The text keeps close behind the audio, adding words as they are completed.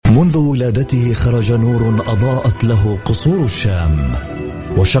منذ ولادته خرج نور أضاءت له قصور الشام،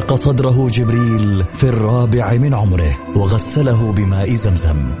 وشق صدره جبريل في 4 من عمره وغسله بماء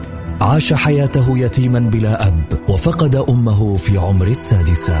زمزم. عاش حياته يتيما بلا أب، وفقد أمه في عمر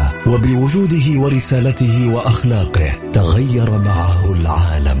 6، وبوجوده ورسالته وأخلاقه تغير معه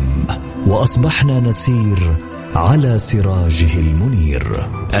العالم، وأصبحنا نسير على سراجه المنير.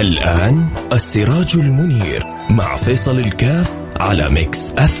 الآن السراج المنير مع فيصل الكاف على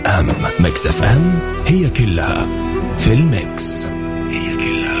ميكس اف ام. ميكس اف ام هي كلها في الميكس.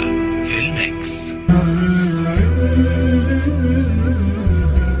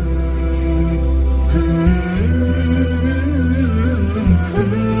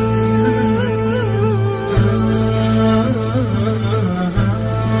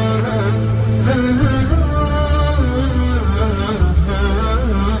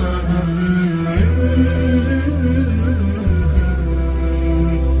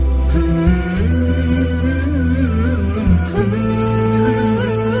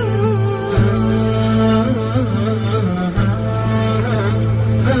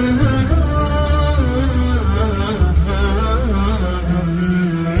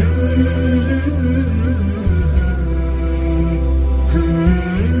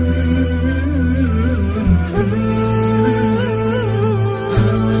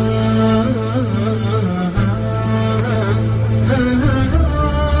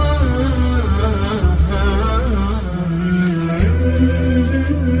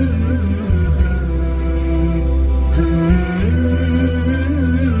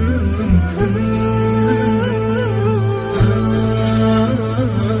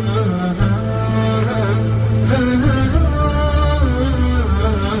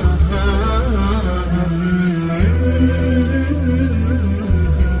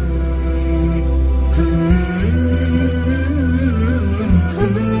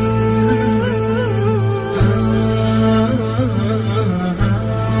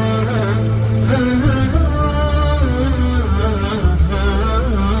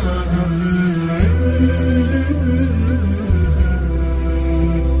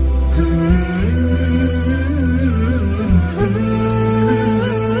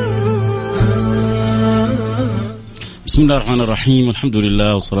 بسم الله الرحمن الرحيم، الحمد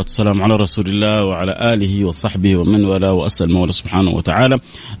لله والصلاة والسلام على رسول الله وعلى آله وصحبه ومن والاه، وأسأل المولى سبحانه وتعالى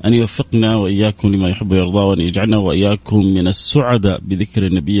أن يوفقنا وإياكم لما يحب ويرضى، وأن يجعلنا وإياكم من السعداء بذكر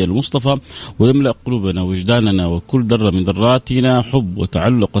النبي المصطفى، ويملأ قلوبنا ووجداننا وكل ذرة من ذراتنا حب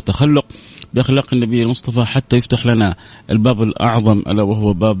وتعلق وتخلق بأخلاق النبي المصطفى، حتى يفتح لنا الباب الأعظم ألا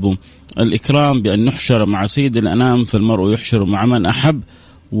وهو باب الإكرام، بأن نحشر مع سيد الأنام، فالمرء يحشر مع من أحب،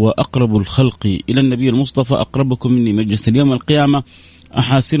 وأقرب الخلق إلى النبي المصطفى أقربكم مني مجلسا يوم القيامة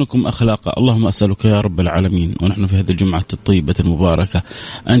أحاسنكم أخلاقا. اللهم أسألك يا رب العالمين ونحن في هذه الجمعة الطيبة المباركة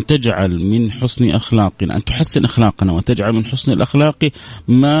أن تجعل من حسن أخلاقنا، أن تحسن أخلاقنا، وتجعل من حسن الأخلاق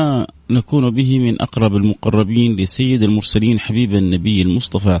ما نكون به من أقرب المقربين لسيد المرسلين حبيب النبي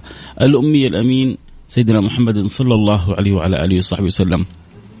المصطفى الأمي الأمين سيدنا محمد صلى الله عليه وعلى آله وصحبه وسلم.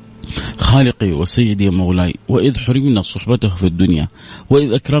 خالقي وسيدي ومولاي، وإذ حرمنا صحبته في الدنيا،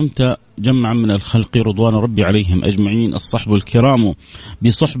 وإذ أكرمت جمعا من الخلق رضوان ربي عليهم أجمعين الصحب الكرام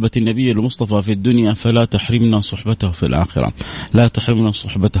بصحبة النبي المصطفى في الدنيا، فلا تحرمنا صحبته في الآخرة، لا تحرمنا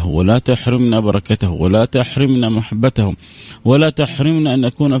صحبته، ولا تحرمنا بركته، ولا تحرمنا محبته، ولا تحرمنا أن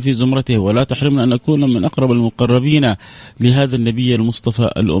نكون في زمرته، ولا تحرمنا أن نكون من أقرب المقربين لهذا النبي المصطفى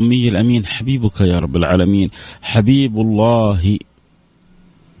الأمي الأمين حبيبك يا رب العالمين، حبيب الله.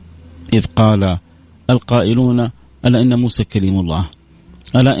 إذ قال القائلون ألا إن موسى كليم الله،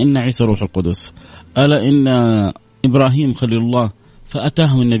 ألا إن عيسى روح القدس، ألا إن إبراهيم خليل الله،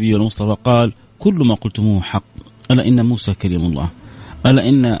 فأتاهم النبي المصطفى قال كل ما قلتموه حق، ألا إن موسى كليم الله، ألا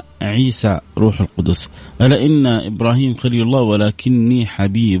إن عيسى روح القدس، ألا إن إبراهيم خليل الله، ولكني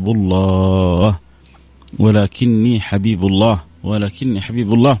حبيب الله، ولكني حبيب الله، ولكني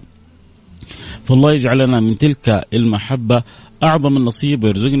حبيب الله. فالله يجعلنا من تلك المحبة أعظم النصيب،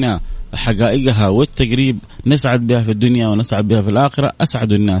 ويرزقنا حقائقها والتقريب، نسعد بها في الدنيا ونسعد بها في الآخرة.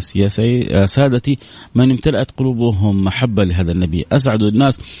 أسعد الناس يا سادتي من امتلأت قلوبهم محبة لهذا النبي، أسعد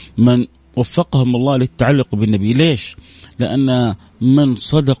الناس من وفقهم الله للتعلق بالنبي. ليش؟ لأن من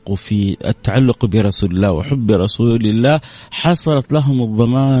صدقوا في التعلق برسول الله وحب رسول الله حصلت لهم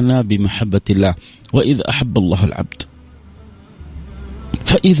الضمانة بمحبة الله. وإذا أحب الله العبد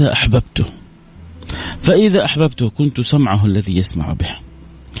فإذا أحببته كنت سمعه الذي يسمع به،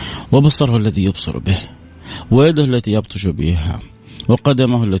 وبصره الذي يبصر به، ويده التي يبطش بها،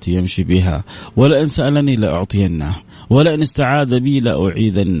 وقدمه التي يمشي بها، ولئن سألني لأعطينه، ولئن استعاذ بي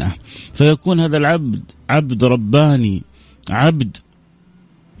لأعيذنه. فيكون هذا العبد عبد رباني، عبد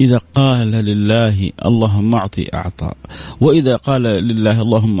إذا قال لله اللهم أعطي أعطى، وإذا قال لله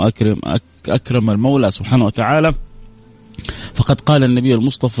اللهم أكرم المولى سبحانه وتعالى. فقد قال النبي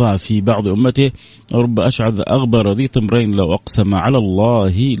المصطفى في بعض أمته: رب أشعث أغبر ذي طمرين لو أقسم على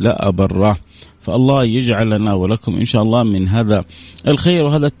الله لا أبره. فالله يجعل لنا ولكم إن شاء الله من هذا الخير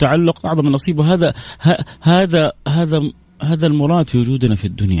وهذا التعلق أعظم النصيب. وهذا هذا المراد في وجودنا في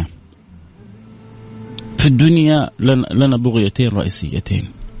الدنيا. في الدنيا لنا بغيتين رئيسيتين.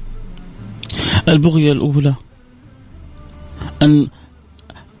 البغية الأولى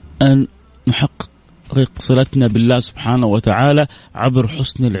أن نحقق صلتنا بالله سبحانه وتعالى عبر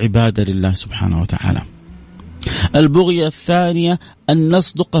حسن العبادة لله سبحانه وتعالى. البغية الثانية أن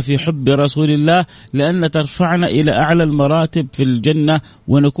نصدق في حب رسول الله، لأن ترفعنا إلى أعلى المراتب في الجنة،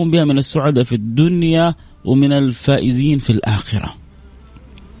 ونكون بها من السعداء في الدنيا ومن الفائزين في الآخرة.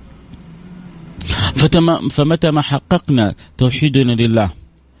 فمتى ما حققنا توحيدنا لله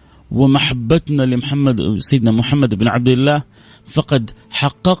ومحبتنا لمحمد سيدنا محمد بن عبد الله، فقد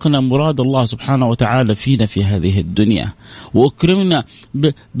حققنا مراد الله سبحانه وتعالى فينا في هذه الدنيا، وأكرمنا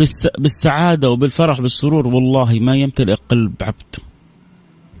بالسعادة وبالفرح بالسرور. والله ما يمتلئ قلب عبد،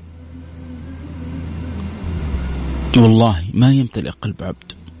 والله ما يمتلئ قلب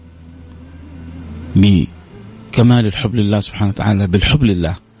عبد بكمال الحب لله سبحانه وتعالى، بالحب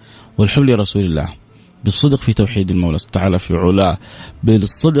لله والحب لرسول الله، بالصدق في توحيد المولى تعالى في علاه،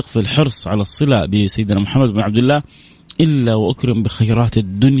 بالصدق في الحرص على الصلة بسيدنا محمد بن عبد الله، إلا وأكرم بخيرات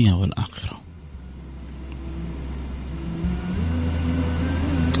الدنيا والآخرة.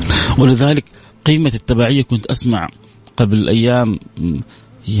 ولذلك قيمة التبعية، كنت أسمع قبل أيام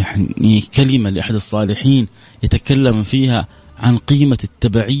يعني كلمة لأحد الصالحين يتكلم فيها عن قيمة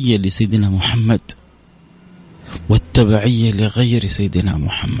التبعية لسيدنا محمد والتبعية لغير سيدنا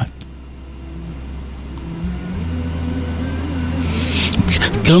محمد.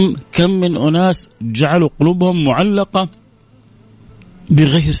 كم من أناس جعلوا قلوبهم معلقة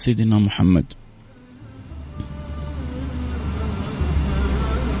بغير سيدنا محمد.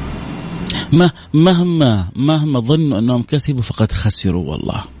 مهما ظنوا أنهم كسبوا فقد خسروا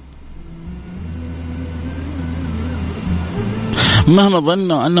والله. مهما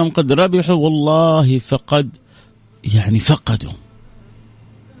ظنوا أنهم قد ربحوا والله فقد يعني فقدوا.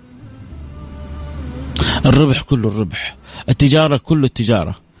 الربح كل الربح، التجارة كل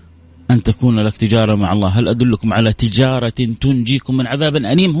التجارة، أن تكون لك تجارة مع الله. هل أدلكم على تجارة تنجيكم من عذاب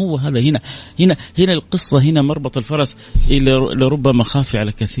أليم؟ هو هذا هنا القصة، هنا مربط الفرس لربما خافي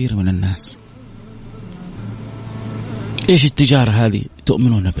على كثير من الناس. إيش التجارة هذه؟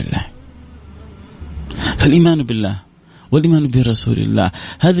 تؤمنون بالله، فالإيمان بالله والإيمان برسول الله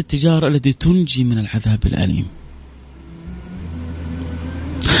هذه التجارة التي تنجي من العذاب الأليم.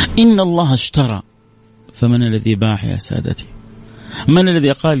 إن الله اشترى، فمن الذي باع يا سادتي؟ من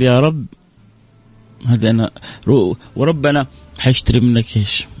الذي قال يا رب هذا أنا وربنا حيشتري منك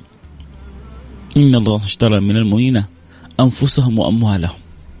إيش؟ إن الله اشترى من المؤمنين أنفسهم وأموالهم.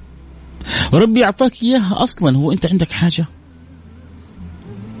 وربي أعطاك إياها أصلا، هو أنت عندك حاجة؟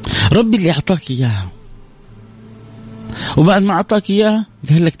 ربي اللي أعطاك إياها، وبعد ما أعطاك إياها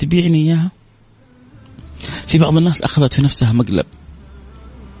قال لك تبيعني إياها. في بعض الناس أخذت في نفسها مقلب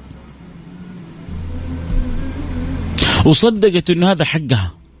وصدقت أن هذا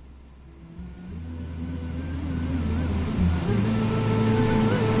حقها.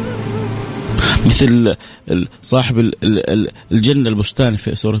 مثل صاحب الجنة البستان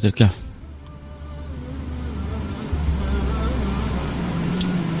في سورة الكهف،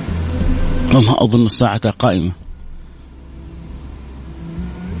 وما أظن الساعة قائمة.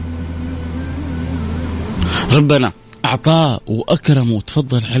 ربنا أعطاه وأكرمه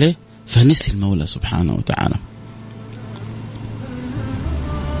وتفضل عليه، فنسي المولى سبحانه وتعالى.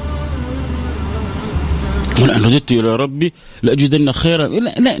 ولأن رددت إلى ربي لأجدن خيرا،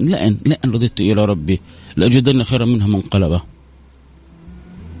 لأن رددت إلى ربي لأجدن خيرا منها منقلبا.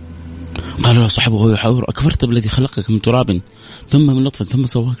 قال له صاحبه وهو يحاور: أكفرت بالذي خلقك من تراب ثم من نطفة ثم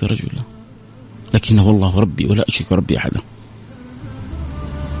سواك رجلا، لكنه والله ربي ولا أشرك ربي أحدا.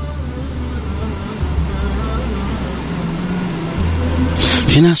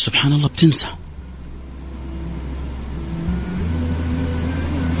 في ناس سبحان الله بتنسى،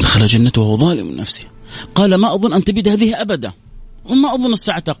 دخل جنته وهو ظالم نفسه، قال ما أظن أن تبيد هذه أبدا وما أظن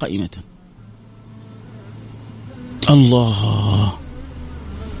الساعة قائمة. الله،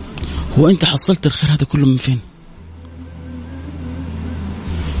 هو أنت حصلت الخير هذا كله من فين؟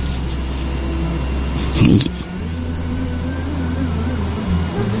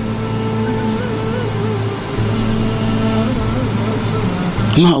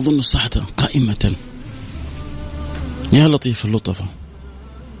 ما أظن الساعة قائمة. يا لطيف اللطفة،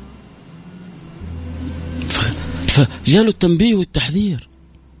 فجاء له التنبيه والتحذير: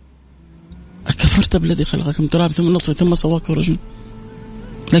 أكفرت بالذي خلقك من تراب ثم نطفة ثم سواك رجلا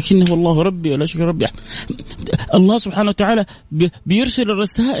لكنه الله ربي ولا شريك ربي. الله سبحانه وتعالى بيرسل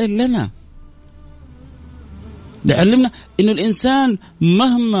الرسائل لنا لعلمنا إنه الإنسان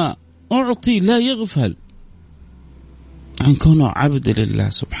مهما أعطي لا يغفل عن كونه عبد لله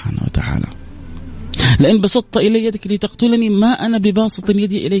سبحانه وتعالى. لأن بسطت إلي يدك لتقتلني ما أنا بباسط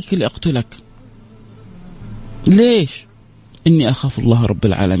يدي إليك لأقتلك. ليش؟ إني أخاف الله رب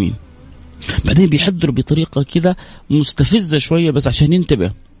العالمين. بعدين بيحذر بطريقة كذا مستفزة شوية بس عشان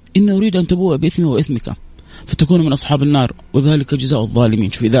ينتبه: إنه أريد أن تبوء بإثمي وإثمك فتكون من أصحاب النار وذلك جزاء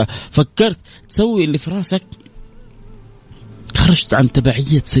الظالمين. شوف، إذا فكرت تسوي اللي في راسك خرجت عن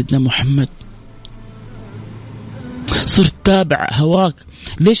تبعية سيدنا محمد، صرت تابع هواك.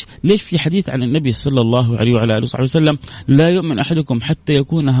 ليش في حديث عن النبي صلى الله عليه وعلى آله وصحبه وسلم: لا يؤمن أحدكم حتى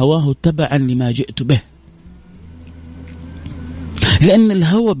يكون هواه تبعا لما جئت به. لأن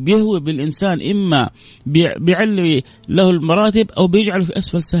الهوى بيهوى بالإنسان، إما بيعلي له المراتب أو بيجعله في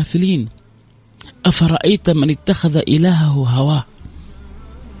أسفل سافلين. أفرأيت من اتخذ إلهه هواه.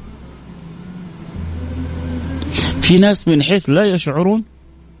 في ناس من حيث لا يشعرون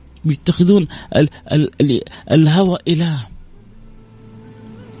بيتخذون الهوى إله،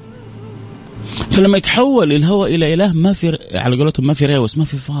 فلما يتحول الهوى إلى إله ما في، على قولتهم، ما في ريوس، ما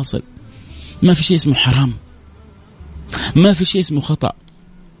في فاصل، ما في شيء اسمه حرام، ما في شيء اسمه خطأ.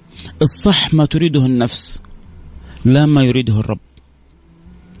 الصح ما تريده النفس لا ما يريده الرب.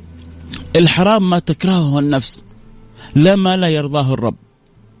 الحرام ما تكرهه النفس لا ما لا يرضاه الرب.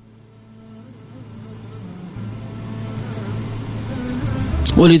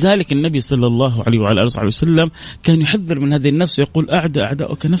 ولذلك النبي صلى الله عليه وعلى آله وسلم كان يحذر من هذه النفس، يقول: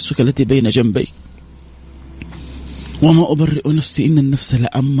 أعداؤك نفسك التي بين جنبيك وما أبرئ نفسي إن النفس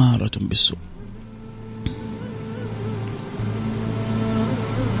لأمارة بالسوء.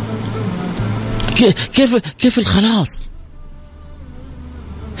 كيف الخلاص؟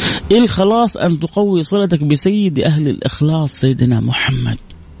 الخلاص أن تقوي صلتك بسيد أهل الإخلاص سيدنا محمد،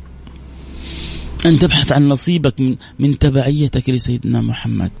 أن تبحث عن نصيبك من تبعيتك لسيدنا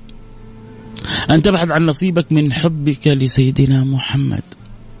محمد، أن تبحث عن نصيبك من حبك لسيدنا محمد،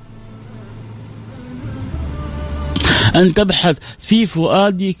 أن تبحث في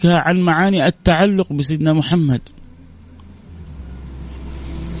فؤادك عن معاني التعلق بسيدنا محمد.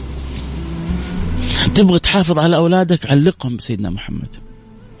 تبغى تحافظ على أولادك، علقهم بسيدنا محمد.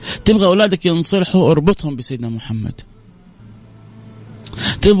 تبغى أولادك ينصلحوا، اربطهم بسيدنا محمد.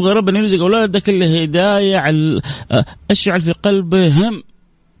 تبغى ربنا يرزق أولادك الهداية، أشعل في قلبهم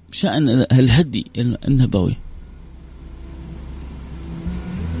شأن الهدي النبوي.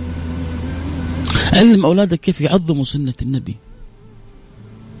 علم أولادك كيف يعظموا سنة النبي.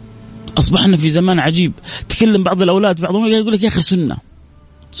 أصبحنا في زمان عجيب، تكلم بعض الأولاد بعضهم يقول لك: يا أخي سنة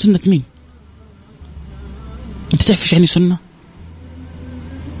مين؟ أنت تعرف إيش يعني سنة؟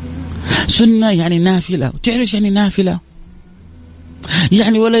 سنة يعني نافلة. وتعرف إيش يعني نافلة؟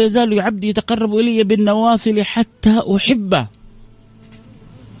 يعني ولا يزال عبدي يتقرب إلي بالنوافل حتى أحبه.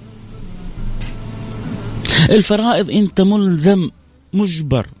 الفرائض أنت ملزم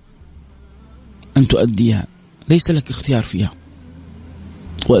مجبر أن تؤديها، ليس لك اختيار فيها،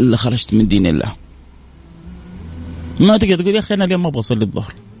 وإلا خرجت من دين الله. ما تقدر تقول: يا أخي أنا اليوم ما بصلي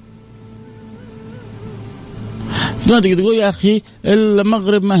الظهر. ما تقدر تقول: يا أخي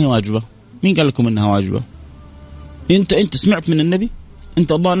المغرب ما هي واجبة. مين قال لكم إنها واجبة؟ أنت سمعت من النبي؟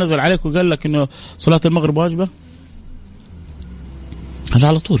 أنت الله نزل عليك وقال لك إنه صلاة المغرب واجبة؟ هذا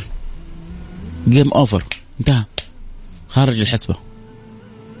على طول جيم أوفر، انتهى، خارج الحسبة.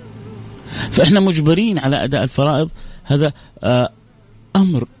 فإحنا مجبرين على أداء الفرائض. هذا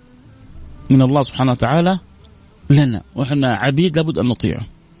أمر من الله سبحانه وتعالى لنا، وإحنا عبيد لابد أن نطيعه.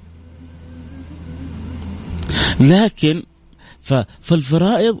 لكن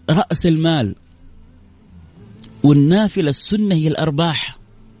فالفرائض رأس المال، والنافلة السنة هي الأرباح.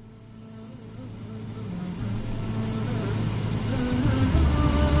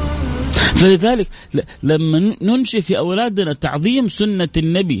 فلذلك لما ننشئ في أولادنا تعظيم سنة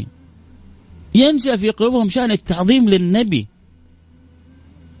النبي، ينشأ في قلوبهم شأن التعظيم للنبي.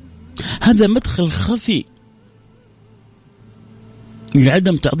 هذا مدخل خفي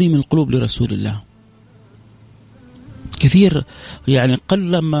لعدم تعظيم القلوب لرسول الله. كثير يعني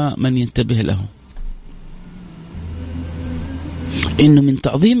قلما من ينتبه له. إنه من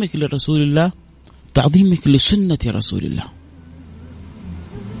تعظيمك لرسول الله تعظيمك لسنة رسول الله.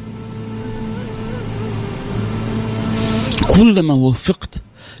 كلما وفقت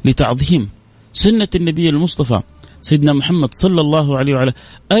لتعظيم سنة النبي المصطفى سيدنا محمد صلى الله عليه وعلى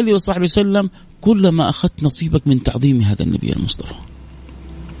آله وصحبه وسلم كلما أخذت نصيبك من تعظيم هذا النبي المصطفى.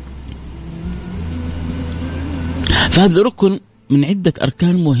 فهذا ركن من عدة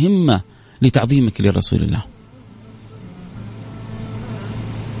أركان مهمة لتعظيمك لرسول الله.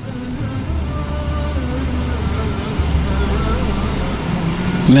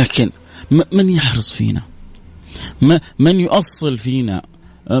 لكن من يحرص فينا، من يؤصل فينا،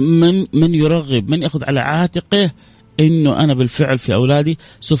 من يرغب، من يأخذ على عاتقه إنه أنا بالفعل في أولادي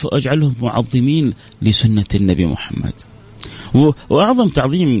سوف أجعلهم معظمين لسنة النبي محمد. وأعظم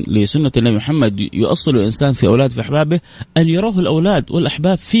تعظيم لسنة النبي محمد يؤصل الإنسان في أولاده في أحبابه أن يراه الأولاد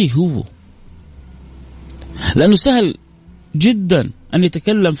والأحباب فيه هو. لأنه سهل جدا أن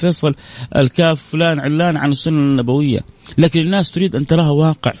يتكلم فيصل الكاف فلان علان عن السنة النبوية، لكن الناس تريد أن تراها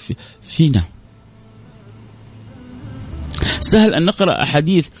واقع فينا. سهل أن نقرأ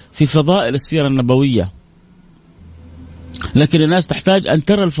أحاديث في فضائل السيرة النبوية، لكن الناس تحتاج أن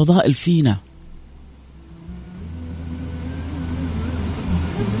ترى الفضائل فينا.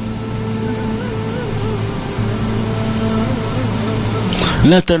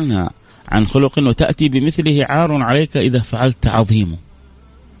 لا تنهى عن خلق وتأتي بمثله عار عليك إذا فعلت عظيمه.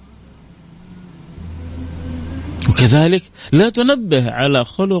 وكذلك لا تنبه على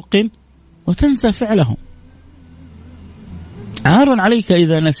خلق وتنسى فعله، عار عليك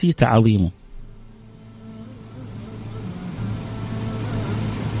إذا نسيت عظيمه.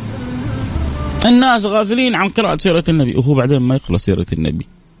 الناس غافلين عن قراءة سيرة النبي وهو بعدين ما يقرأ سيرة النبي.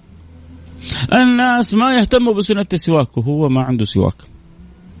 الناس ما يهتموا بسنة السواك وهو ما عنده سواك.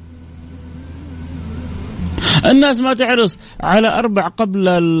 الناس ما تحرص على 4 قبل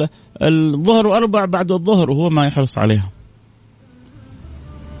الظهر و4 بعد الظهر وهو ما يحرص عليها.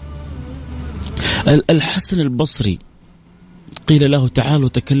 الحسن البصري قيل له تعالوا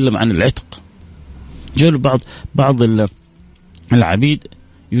تكلم عن العتق. جاءوا بعض العبيد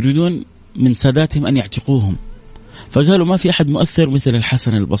يريدون من ساداتهم أن يعتقوهم، فقالوا ما في أحد مؤثر مثل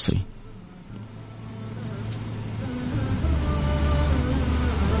الحسن البصري.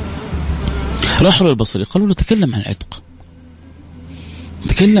 راحوا للبصري قالوا له تكلم عن العتق.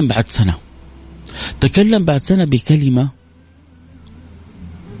 تكلم بعد سنة، تكلم بعد سنة بكلمة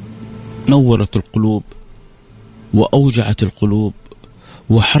نورت القلوب وأوجعت القلوب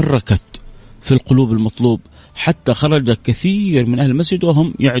وحركت في القلوب المطلوب، حتى خرج كثير من أهل المسجد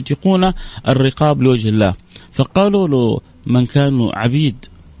وهم يعتقون الرقاب لوجه الله. فقالوا له من كانوا عبيد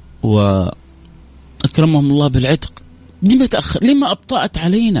وأكرمهم الله بالعتق لما أبطأت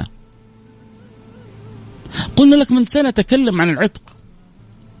علينا؟ قلنا لك من سنة تكلم عن العتق.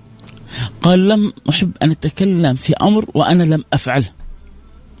 قال لم أحب أن أتكلم في أمر وأنا لم أفعله،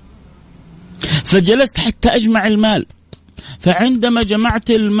 فجلست حتى أجمع المال، فعندما جمعت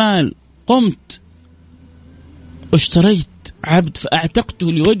المال قمت اشتريت عبد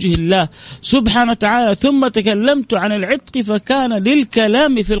فأعتقته لوجه الله سبحانه وتعالى، ثم تكلمت عن العتق فكان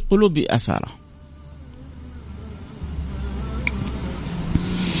للكلام في القلوب أثره.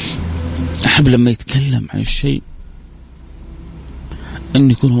 أحب لما يتكلم عن الشيء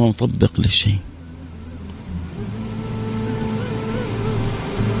أن يكون هو مطبق للشيء.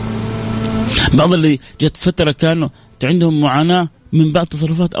 بعض اللي جت فترة كانوا عندهم معاناة من بعض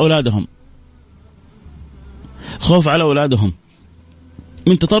تصرفات أولادهم، خوف على أولادهم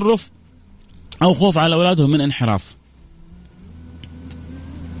من تطرف أو خوف على أولادهم من انحراف.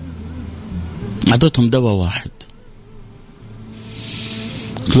 أعطيتهم دواء واحد،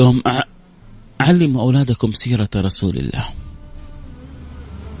 قلت لهم علموا أولادكم سيرة رسول الله.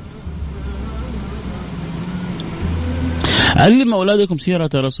 علموا أولادكم سيرة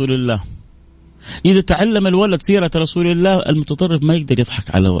رسول الله. إذا تعلم الولد سيرة رسول الله المتطرف ما يقدر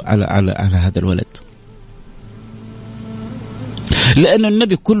يضحك على هذا الولد، لأن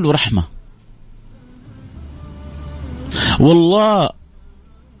النبي كله رحمة. والله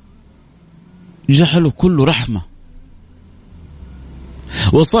جعله كله رحمة،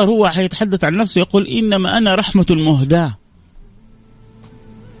 وصار هو حيتحدث عن نفسه يقول إنما أنا رحمة المهداة.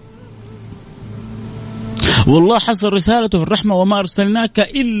 والله حصل رسالته في الرحمة وما أرسلناك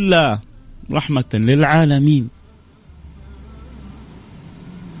إلا رحمة للعالمين.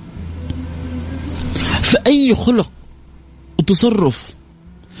 فأي خلق وتصرف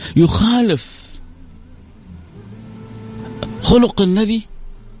يخالف خلق النبي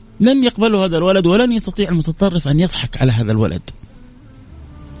لن يقبله هذا الولد، ولن يستطيع المتطرف أن يضحك على هذا الولد،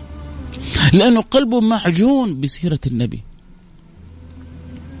 لأنه قلبه معجون بسيرة النبي.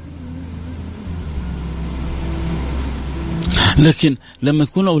 لكن لما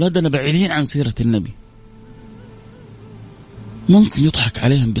يكون أولادنا بعيدين عن سيرة النبي ممكن يضحك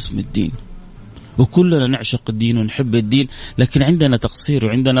عليهم باسم الدين، وكلنا نعشق الدين ونحب الدين، لكن عندنا تقصير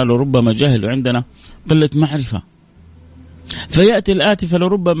وعندنا لربما جهل وعندنا قلة معرفة. فيأتي الآتي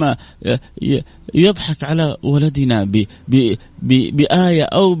فلربما يضحك على ولدنا بآية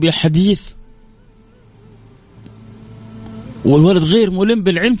أو بحديث، والولد غير ملم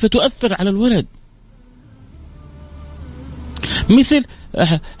بالعلم فتؤثر على الولد. مثل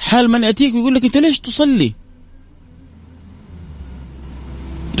حال من يأتيك ويقول لك أنت ليش تصلي؟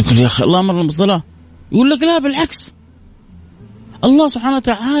 يقول يا أخي الله أمرنا بالصلاة، يقول لك لا بالعكس، الله سبحانه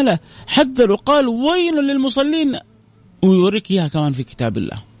وتعالى حذر وقال ويل للمصلين، ويوريك إياها كمان في كتاب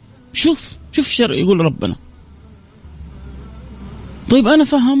الله. شوف الشرع يقول ربنا. طيب أنا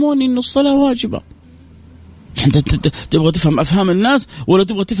فهموني إنه الصلاة واجبة، أنت تبغى تفهم أفهام الناس ولا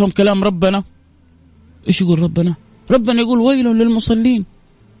تبغى تفهم كلام ربنا؟ إيش يقول ربنا؟ ربنا يقول ويل للمصلين.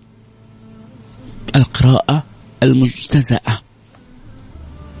 القراءة المجتزأة.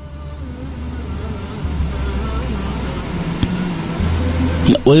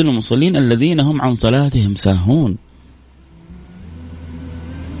 ويل للمصلين الذين هم عن صلاتهم ساهون.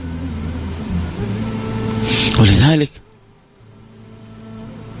 ولذلك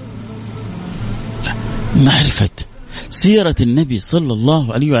معرفة سيرة النبي صلى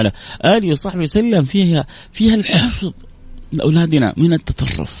الله عليه وعلى آله وصحبه وسلم فيها الحفظ لأولادنا من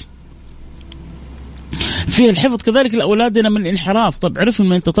التطرف، فيها الحفظ كذلك لأولادنا من الانحراف. طب عرفوا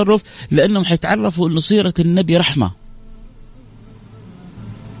من التطرف لأنهم حيتعرفوا أن سيرة النبي رحمة،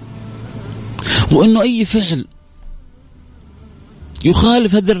 وأنه أي فعل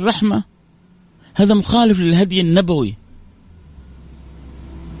يخالف هذه الرحمة هذا مخالف للهدي النبوي.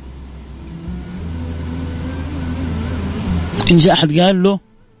 إن جاء أحد قال له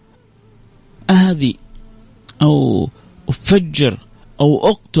أهذي أو أفجر أو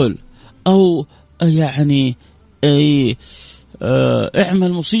أقتل أو يعني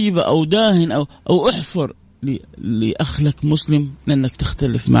اعمل مصيبة أو داهن أو احفر لأخلك مسلم لأنك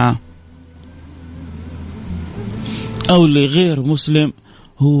تختلف معه، أو لغير مسلم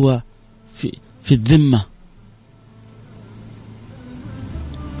هو في الذمة،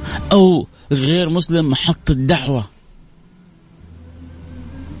 أو غير مسلم محط الدعوة،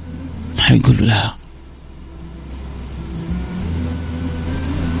 حيقول لها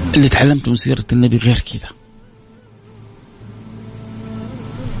اللي تعلمت من سيرة النبي غير كذا.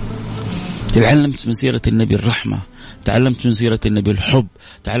 تعلمت من سيرة النبي الرحمة، تعلمت من سيرة النبي الحب،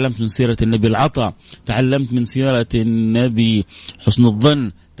 تعلمت من سيرة النبي العطاء، تعلمت من سيرة النبي حسن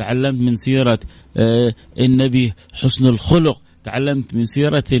الظن، تعلمت من سيرة النبي حسن الخلق، تعلمت من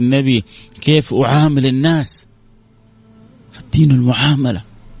سيرة النبي كيف أعامل الناس. فالدين المعاملة.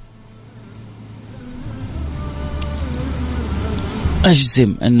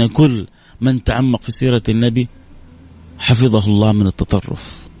 أجزم أن كل من تعمق في سيرة النبي حفظه الله من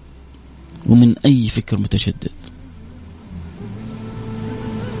التطرف ومن أي فكر متشدد،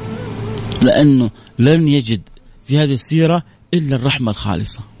 لأنه لن يجد في هذه السيرة إلا الرحمة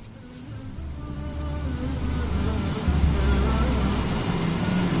الخالصة.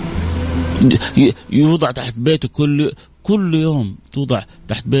 يوضع تحت بيته كل يوم توضع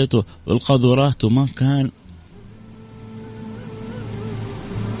تحت بيته القاذورات، وما كان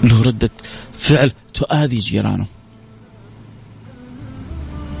له ردة فعل تؤذي جيرانه.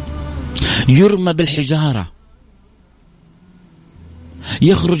 يرمى بالحجارة،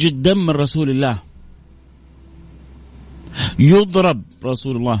 يخرج الدم من رسول الله، يضرب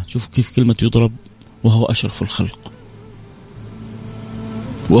رسول الله. شوف كيف كلمة يضرب، وهو أشرف الخلق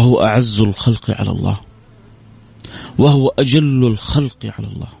وهو أعز الخلق على الله وهو أجل الخلق على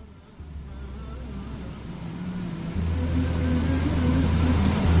الله.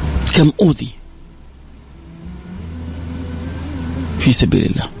 كم أوذي في سبيل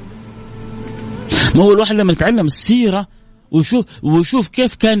الله. ما هو الواحد لما يتعلم السيرة ويشوف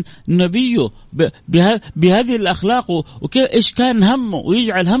كيف كان نبيه بهذه الأخلاق وكيف إيش كان همه،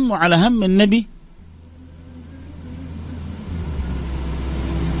 ويجعل همه على هم النبي،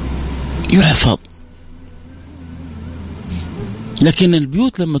 يحفظ. لكن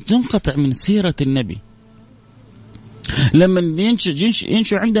البيوت لما تنقطع من سيرة النبي، لما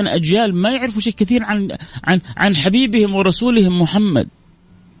ينشأ عندنا أجيال ما يعرفوا شيء كثير عن حبيبهم ورسولهم محمد.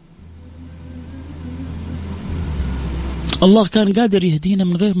 الله كان قادر يهدينا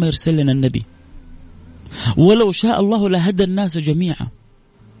من غير ما يرسل لنا النبي، ولو شاء الله لهدى الناس جميعا.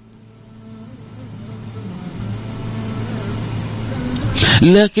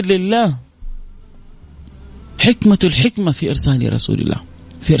 لكن لله حكمة الحكمة في إرسال رسول الله،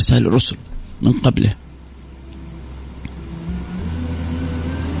 في إرسال الرسل من قبله.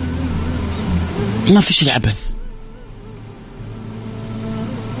 ما فيش العبث.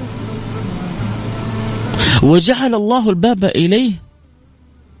 وجعل الله الباب إليه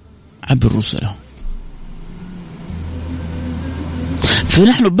عبر رسله.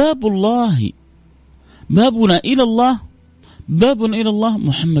 فنحن باب الله، بابنا إلى الله، بابنا إلى الله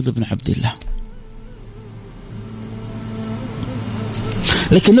محمد بن عبد الله.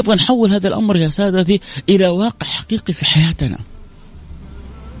 لكن نبغى نحول هذا الأمر يا سادتي إلى واقع حقيقي في حياتنا.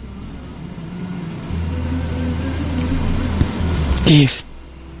 كيف؟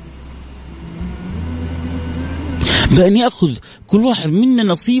 بأن يأخذ كل واحد منا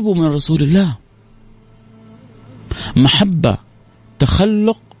نصيبه من رسول الله، محبة،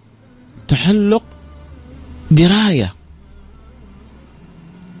 تخلق، تحلق، دراية.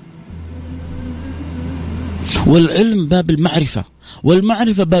 والعلم باب المعرفة،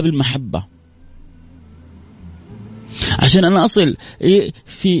 والمعرفة باب المحبة. عشان أنا أصل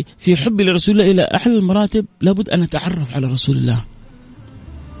في حبي لرسول الله إلى أعلى المراتب لابد أن أتعرف على رسول الله.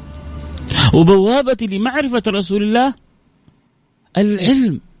 وبوابتي لمعرفة رسول الله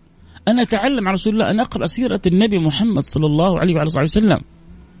العلم، أنا أتعلم عن رسول الله، أنا أقرأ سيرة النبي محمد صلى الله عليه وعلى صحبه وسلم.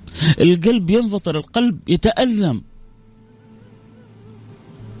 القلب ينفطر، القلب يتألم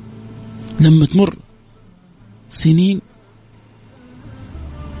لما تمر سنين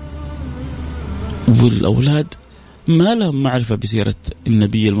والأولاد ما لهم معرفة بسيرة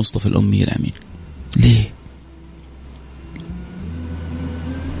النبي المصطفى الأمي الأمين. ليه؟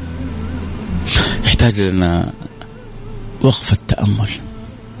 يحتاج لنا وقفة تأمل.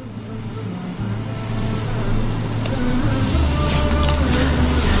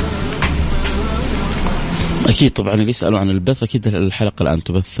 أكيد طبعا اللي يسألوا عن البث، أكيد الحلقة الآن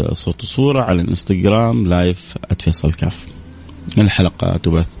تبث صوت وصورة على الانستغرام لايف @فيصل كاف. الحلقة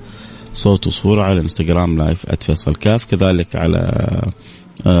تبث صوت وصورة على الانستغرام لايف @فيصل كاف، كذلك على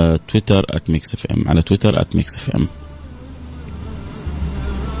تويتر @mixfm، على تويتر @mixfm.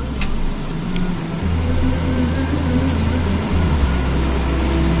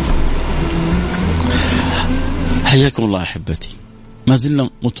 حياكم الله أحبتي. ما زلنا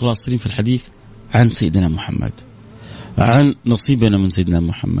متواصلين في الحديث عن سيدنا محمد، عن نصيبنا من سيدنا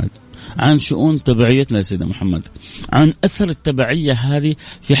محمد، عن شؤون تبعيتنا لسيدنا محمد، عن أثر التبعية هذه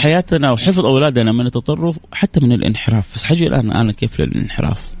في حياتنا وحفظ أولادنا من التطرف حتى من الانحراف. بس حاجة الآن أنا كيف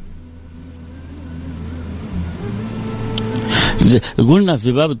للانحراف؟ قلنا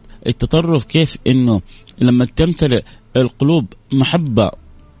في باب التطرف كيف إنه لما تمتلئ القلوب محبة،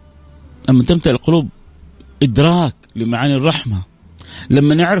 لما تمتلئ القلوب إدراك لمعاني الرحمة،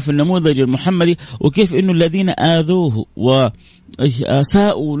 لما نعرف النموذج المحمدي وكيف إنه الذين آذوه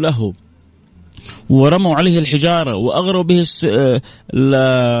وساءوا له ورموا عليه الحجارة وأغروا به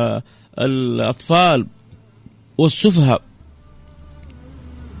الأطفال والسفهاء،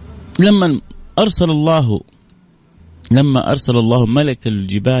 لما أرسل الله ملك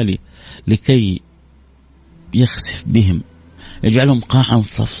الجبال لكي يخسف بهم، يجعلهم قاعا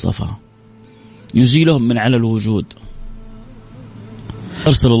صفصفا، يزيلهم من على الوجود.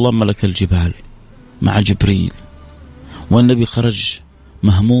 أرسل الله ملك الجبال مع جبريل، والنبي خرج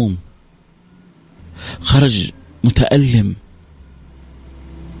مهموم، خرج متألم،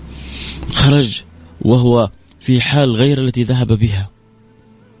 خرج وهو في حال غير التي ذهب بها،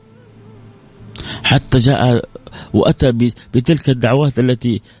 حتى جاء وأتى بتلك الدعوات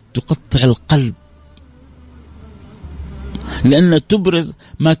التي تقطع القلب، لأن تبرز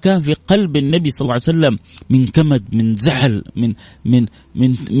ما كان في قلب النبي صلى الله عليه وسلم من كمد، من زعل،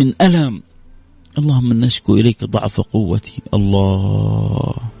 من ألم. اللهم نشكو إليك ضعف قوتي.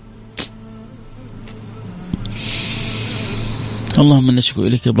 اللهم نشكو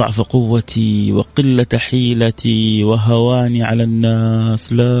إليك ضعف قوتي وقلة حيلتي وهواني على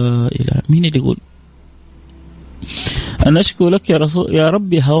الناس. لا إله. مين اللي يقول أنا أشكو لك يا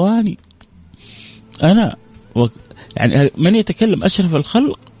ربي هواني؟ أنا يعني من يتكلم أشرف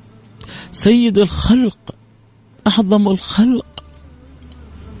الخلق، سيد الخلق، أعظم الخلق،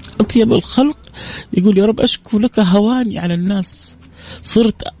 أطيب الخلق، يقول يا رب أشكو لك هواني على الناس،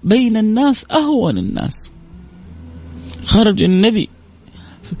 صرت بين الناس أهون الناس. خرج النبي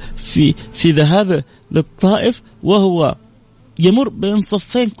في ذهابه للطائف وهو يمر بين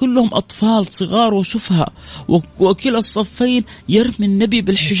صفين كلهم أطفال صغار وسفهاء، وكلا الصفين يرمي النبي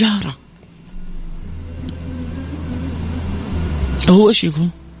بالحجارة. هو إيش يقول؟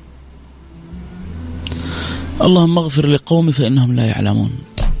 اللهم اغفر لقومي فإنهم لا يعلمون.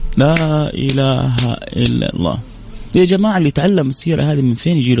 لا إله إلا الله. يا جماعة اللي يتعلم السيرة هذه من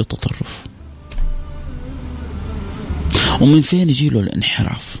فين يجي له التطرف؟ ومن فين يجي له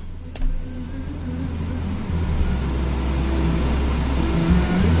الانحراف؟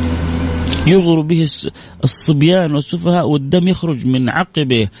 يغر به الصبيان والسفهاء والدم يخرج من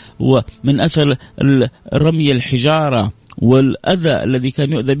عقبه ومن أثر رمي الحجارة والأذى الذي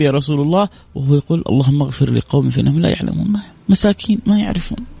كان يؤذى به رسول الله، وهو يقول اللهم اغفر لقوم فإنهم لا يعلمون، مساكين ما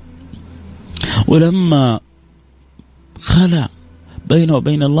يعرفون. ولما خلى بينه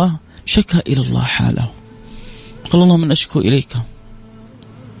وبين الله شكى إلى الله حاله، قال اللهم من أشكو إليك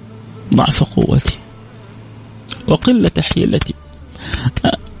ضعف قوتي وقلة حيلتي.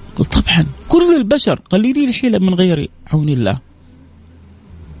 طبعا كل البشر قليلي الحيلة من غير عون الله،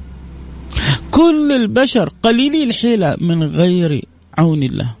 كل البشر قليلي الحيلة من غير عون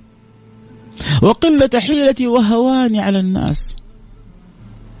الله، وقلة حيلتي وهواني على الناس.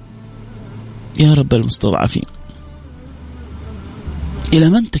 يا رب المستضعفين إلى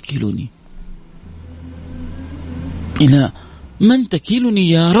من تكلني؟ إلى من تكلني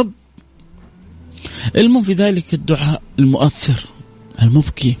يا رب؟ المهم في ذلك الدعاء المؤثر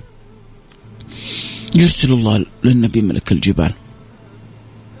المبكي يرسل الله للنبي ملك الجبال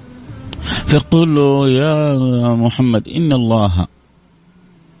فيقول له يا محمد إن الله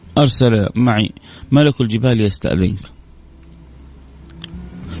أرسل معي ملك الجبال يستأذنك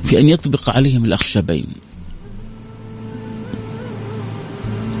في أن يطبق عليهم الأخشبين،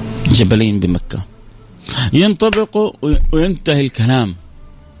 جبلين بمكة، ينطبق وينتهي الكلام.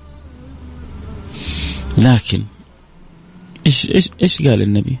 لكن إيش قال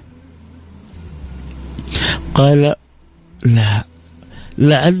النبي؟ قال لا،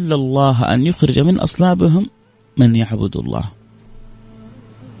 لعل الله أن يخرج من أصلابهم من يعبد الله.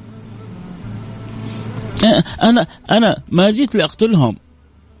 أنا ما جيت لأقتلهم،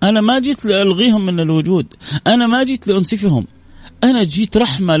 أنا ما جيت لألغيهم من الوجود، أنا ما جيت لأنسفهم، أنا جيت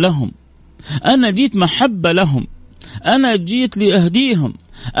رحمة لهم، أنا جيت محبة لهم، أنا جيت لأهديهم،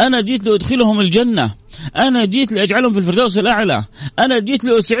 أنا جيت لأدخلهم الجنة، أنا جيت لأجعلهم في الفردوس الأعلى، أنا جيت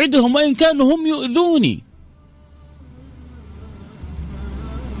لأسعدهم وإن كانوا هم يؤذوني.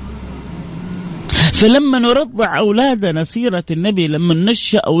 فلما نرضع أولادنا سيرة النبي، لما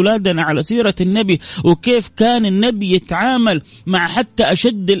ننشأ أولادنا على سيرة النبي وكيف كان النبي يتعامل مع حتى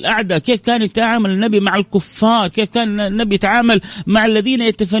أشد الأعداء، كيف كان يتعامل النبي مع الكفار، كيف كان النبي يتعامل مع الذين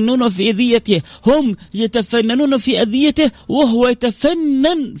يتفننون في أذيته، هم يتفننون في أذيته وهو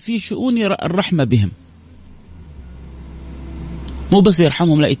يتفنن في شؤون الرحمة بهم، مو بس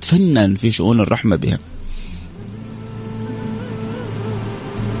يرحمهم، لا يتفنن في شؤون الرحمة بهم.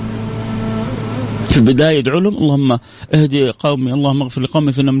 في البداية يدعو لهم اللهم اهدي قومي، اللهم اغفر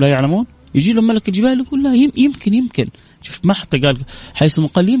لقومي فإنهم لا يعلمون. يجي لهم ملك الجبال يقول لا يمكن شوف ما حتى قال حيث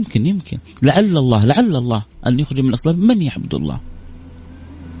قال يمكن لعل الله أن يخرج من أصلاب من يعبد الله.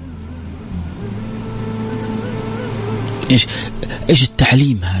 إيش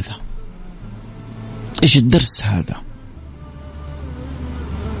التعليم هذا؟ إيش الدرس هذا؟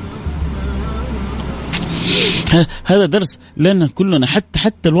 هذا درس لنا كلنا،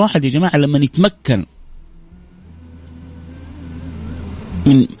 حتى الواحد يا جماعة لما يتمكن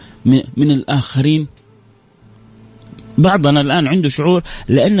من الآخرين. بعضنا الآن عنده شعور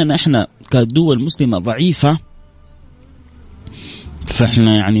لأننا إحنا كدول مسلمة ضعيفة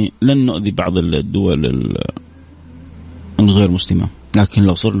فإحنا يعني لن نؤذي بعض الدول الغير مسلمة، لكن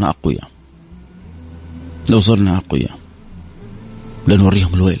لو صرنا أقوياء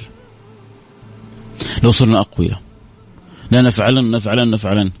لنوريهم الويل. لو صرنا أقوياء لا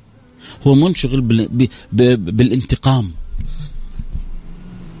نفعلن. هو منشغل بالانتقام،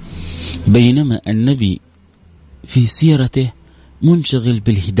 بينما النبي في سيرته منشغل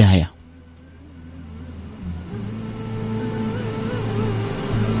بالهداية.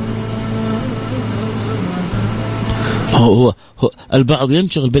 هو البعض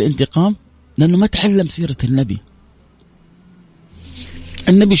ينشغل بالانتقام لأنه ما تعلم سيرة النبي.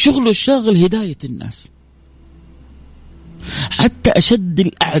 النبي شغله الشاغل هداية الناس. حتى أشد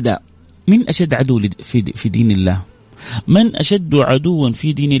الأعداء، من أشد عدو في دين الله؟ من أشد عدوا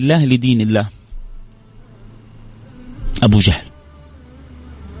في دين الله لدين الله؟ أبو جهل.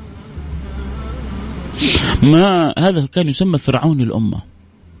 ما هذا كان يسمى فرعون الأمة،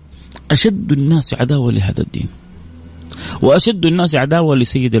 أشد الناس عداوة لهذا الدين، وأشد الناس عداوة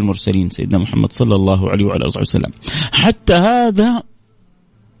لسيد المرسلين سيدنا محمد صلى الله عليه وعلى آله وسلم. حتى هذا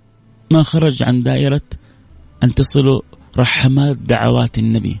ما خرج عن دائرة أن تصل رحمات دعوات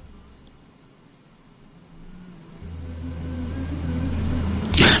النبي.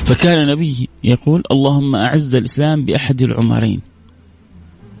 فكان النبي يقول اللهم أعز الإسلام بأحد العمرين.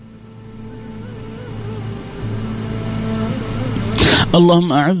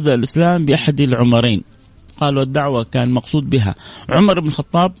 اللهم أعز الإسلام بأحد العمرين. قالوا الدعوة كان مقصود بها عمر بن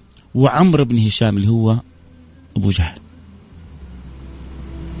الخطاب وعمر بن هشام اللي هو أبو جهل.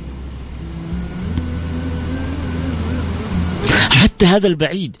 حتى هذا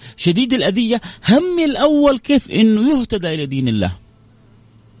البعيد شديد الأذية همي الأول كيف إنه يهتدى إلى دين الله،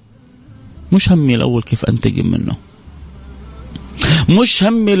 مش همي الأول كيف أنتقم منه، مش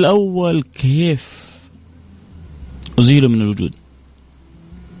همي الأول كيف أزيله من الوجود.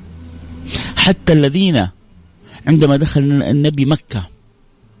 حتى الذين عندما دخل النبي مكة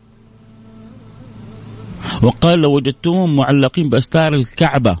وقال لو وجدتهم معلقين بأستار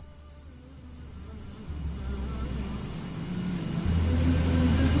الكعبة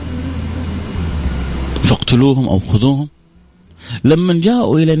فاقتلوهم أو خذوهم، لما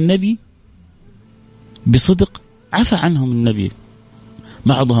جاءوا إلى النبي بصدق عفى عنهم النبي،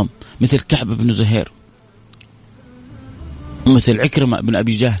 بعضهم مثل كعب بن زهير، مثل عكرمة بن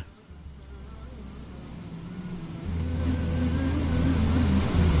أبي جهل.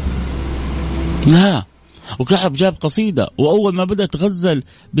 لا، وكعب جاب قصيدة، وأول ما بدأت غزل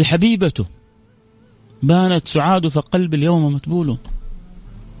بحبيبته بانت سعاد فقلب اليوم متبول.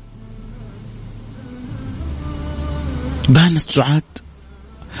 بانت سعاد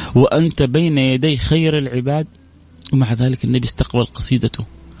وأنت بين يدي خير العباد، ومع ذلك النبي استقبل قصيدته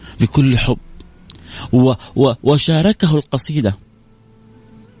بكل حب وشاركه القصيدة.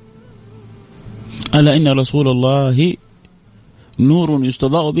 ألا إن رسول الله نور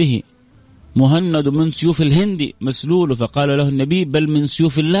يستضاء به مهند من سيوف الهند مسلول، فقال له النبي بل من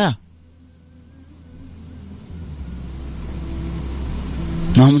سيوف الله.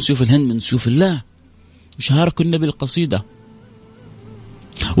 ما هو من سيوف الهند، من سيوف الله. شارك النبي القصيدة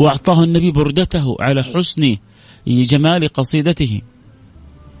وأعطاه النبي بردته على حسن جمال قصيدته،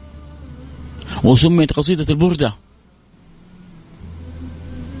 وسميت قصيدة البردة.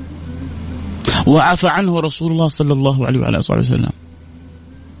 وعفى عنه رسول الله صلى الله عليه وعلى آله وسلم،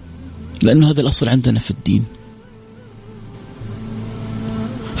 لأنه هذا الأصل عندنا في الدين.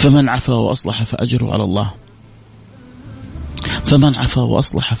 فمن عفى وأصلح فأجره على الله، فمن عفى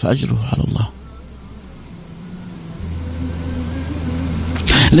وأصلح فأجره على الله.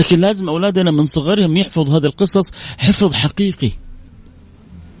 لكن لازم أولادنا من صغرهم يحفظ هذه القصص حفظ حقيقي،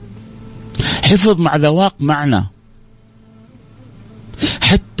 حفظ مع ذواق معنى،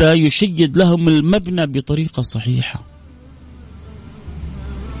 حتى يشيد لهم المبنى بطريقة صحيحة.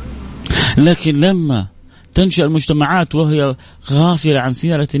 لكن لما تنشأ المجتمعات وهي غافلة عن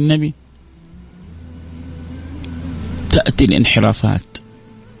سيرة النبي تأتي الانحرافات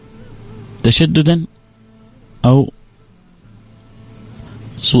تشددا أو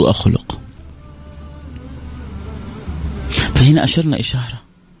سوء خلق. فهنا أشرنا إشارة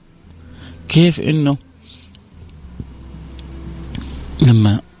كيف إنه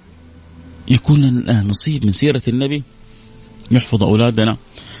لما يكون لنا نصيب من سيرة النبي يحفظ أولادنا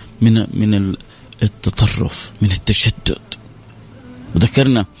من التطرف، من التشدد.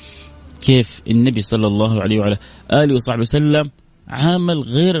 وذكرنا كيف النبي صلى الله عليه وعلى آله وصحبه وسلم عامل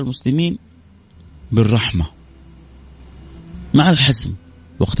غير المسلمين بالرحمة مع الحزم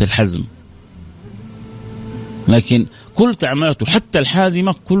وقت الحزم، لكن كل تعاملاته حتى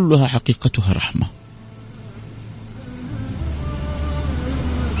الحازمة كلها حقيقتها رحمة.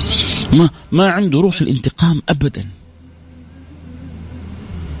 ما عنده روح الانتقام أبدا.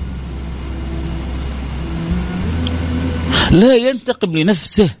 لا ينتقم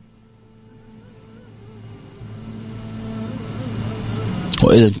لنفسه،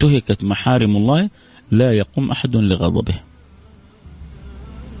 وإذا انتهكت محارم الله لا يقوم أحد لغضبه.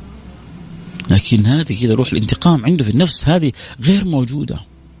 لكن هذه كذا روح الانتقام عنده في النفس، هذه غير موجودة.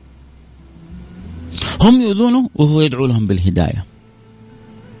 هم يؤذونه وهو يدعو لهم بالهداية.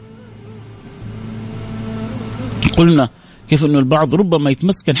 قلنا كيف أنه البعض ربما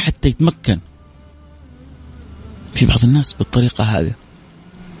يتمسكن حتى يتمكن، في بعض الناس بالطريقة هذه،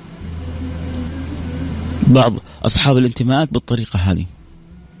 بعض أصحاب الانتماءات بالطريقة هذه.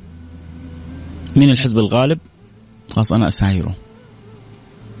 من الحزب الغالب خلاص أنا أسايره،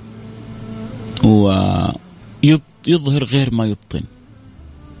 ويظهر غير ما يبطن.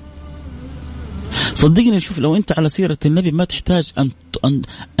 صدقني شوف، لو أنت على سيرة النبي ما تحتاج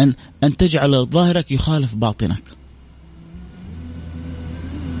أن تجعل ظاهرك يخالف باطنك.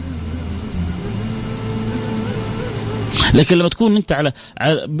 لكن لما تكون أنت على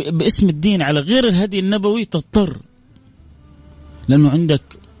باسم الدين على غير الهدي النبوي تضطر، لأنه عندك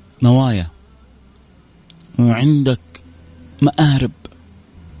نوايا وعندك مآرب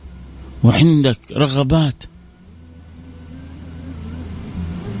وعندك رغبات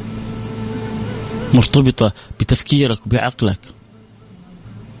مرتبطة بتفكيرك وبعقلك.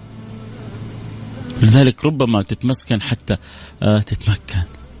 لذلك ربما تتمسكن حتى تتمكن.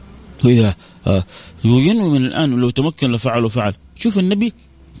 وإذا ينوي من الآن ولو تمكن لفعل وفعل. شوف النبي،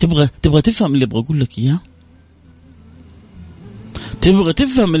 تبغى تفهم اللي أبغى أقول لك إياه. تبغى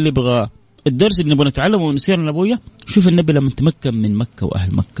تفهم اللي يبغى الدرس اللي نبغى نتعلمه من السيرة النبوية، شوف النبي لما تمكن من مكة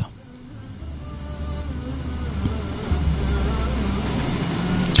وأهل مكة.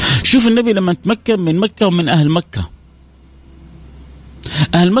 شوف النبي لما تمكن من مكة ومن أهل مكة.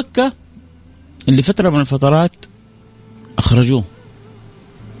 أهل مكة اللي فترة من الفترات أخرجوه،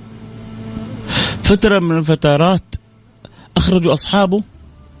 فترة من الفترات أخرجوا أصحابه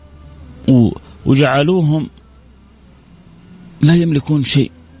وجعلوهم لا يملكون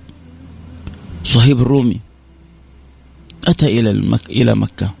شيء. صهيب الرومي أتى إلى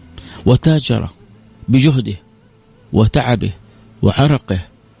مكة وتاجر بجهده وتعبه وعرقه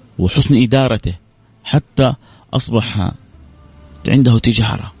وحسن إدارته حتى أصبح عنده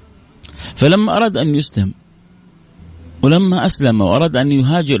تجارة. فلما أراد أن يسلم، ولما أسلم وأراد أن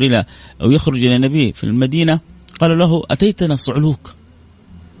يهاجر إلى أو يخرج إلى النبي في المدينة، قال له أتيتنا صعلوك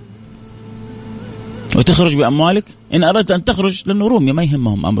وتخرج بأموالك؟ إن أردت أن تخرج، لأنه رومي ما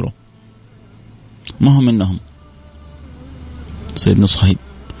يهمهم أمره، ما هم منهم. سيدنا صهيب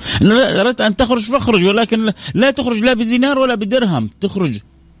إن أردت أن تخرج فاخرج، ولكن لا تخرج لا بدينار ولا بدرهم، تخرج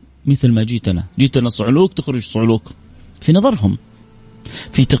مثل ما جيتنا صعلوك، تخرج صعلوك في نظرهم،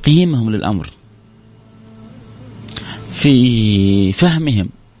 في تقييمهم للأمر، في فهمهم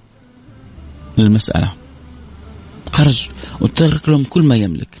للمسألة. خرج وترك لهم كل ما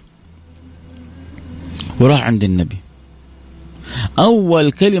يملك وراح عند النبي.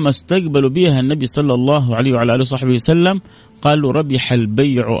 أول كلمة استقبلوا بها النبي صلى الله عليه وعلى آله وصحبه وسلم قالوا ربح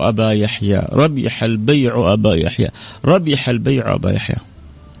البيع أبا يحيى، ربح البيع أبا يحيى، ربح البيع أبا يحيى.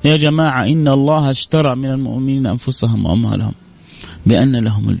 يا جماعة إن الله اشترى من المؤمنين أنفسهم وأموالهم بأن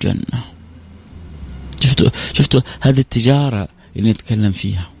لهم الجنة. شفتوا هذه التجارة اللي نتكلم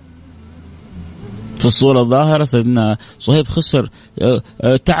فيها. في الصورة الظاهرة سيدنا صهيب خسر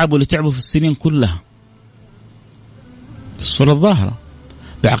تعبوا اللي تعبوا في السنين كلها، في الصورة الظاهرة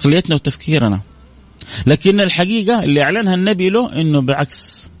بعقليتنا وتفكيرنا، لكن الحقيقة اللي أعلنها النبي له إنه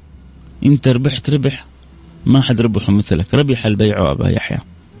بعكس، أنت ربحت ربح ما حد ربحه مثلك، ربح البيع أبا يحيى.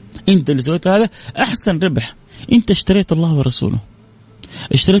 أنت اللي سويت هذا أحسن ربح، أنت اشتريت الله ورسوله،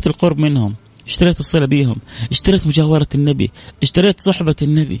 اشتريت القرب منهم، اشتريت الصلة بيهم، اشتريت مجاورة النبي، اشتريت صحبة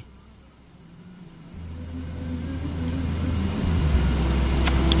النبي.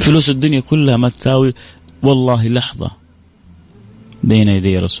 فلوس الدنيا كلها ما تساوي والله لحظة بين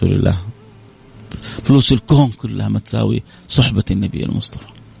يدي رسول الله. فلوس الكون كلها ما تساوي صحبة النبي المصطفى.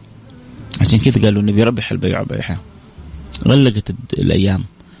 عشان كذا قالوا النبي ربح البيع أبا يحيى. غلقت الأيام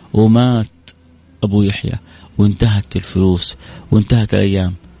ومات أبو يحيى وانتهت الفلوس وانتهت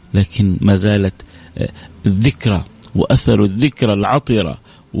الأيام، لكن ما زالت الذكرى وأثر الذكرى العطرة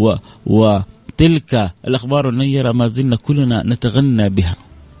وتلك الأخبار النيرة ما زلنا كلنا نتغنى بها،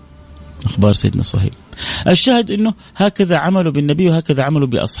 أخبار سيدنا صهيب. الشاهد أنه هكذا عملوا بالنبي وهكذا عملوا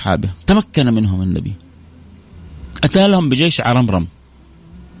بأصحابه. تمكن منهم النبي، أتى لهم بجيش عرمرم،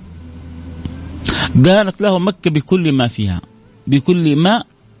 دانت لهم مكة بكل ما فيها، بكل ما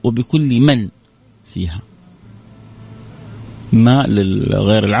وبكل من فيها، ما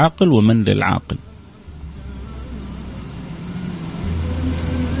للغير العاقل ومن للعاقل.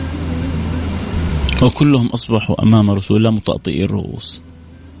 وكلهم أصبحوا أمام رسول الله مطأطئي الرؤوس،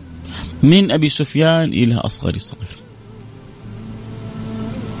 من أبي سفيان إلى أصغر صغير.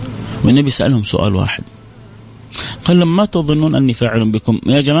 والنبي سألهم سؤال واحد، قال لهم ما تظنون أني فاعل بكم؟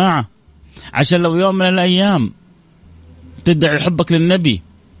 يا جماعة عشان لو يوم من الأيام تدعي حبك للنبي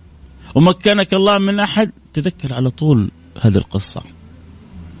ومكنك الله من أحد، تذكر على طول هذه القصة.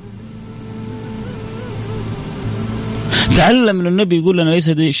 تعلم من النبي يقول لنا ليس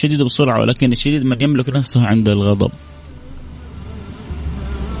الشديد بسرعة ولكن الشديد من يملك نفسه عند الغضب.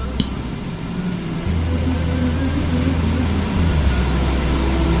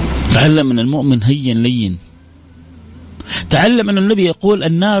 تعلم من المؤمن هين لين. تعلم أن النبي يقول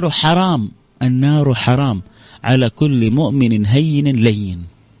النار حرام، النار حرام على كل مؤمن هين لين،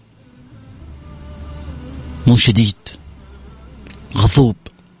 مو شديد غضوب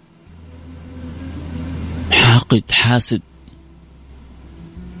حاقد حاسد.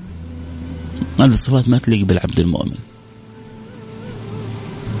 هذه الصفات ما تليق بالعبد المؤمن.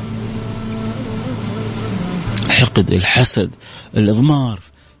 الحقد، الحسد، الإضمار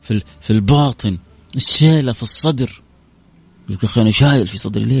في الباطن، الشيلة في الصدر. يقول أنا شايل في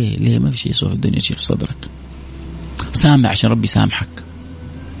صدري. ليه ما في شيء يسوى في الدنيا يشيل في صدرك. سامع عشان ربي سامحك،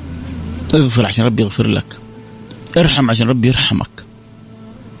 اغفر عشان ربي يغفر لك، ارحم عشان ربي يرحمك.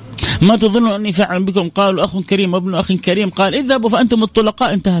 ما تظنوا أني فاعل بكم؟ قالوا أخ كريم وابن أخ كريم. قال اذهبوا فأنتم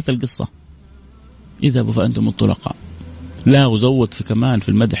الطلقاء. انتهت القصة، اذهبوا فأنتم الطلقاء. لا وزود في كمان في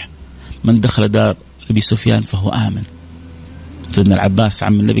المدح، من دخل دار أبي سفيان فهو آمن. سيدنا العباس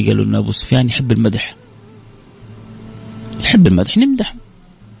عم النبي قالوا لنا أبو سفيان يحب المدح، يحب المدح نمدح.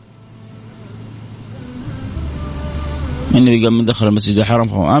 النبي قال من دخل المسجد الحرام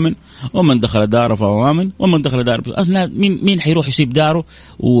فهو آمن، ومن دخل داره فهو آمن، ومن دخل داره مين حيروح يسيب داره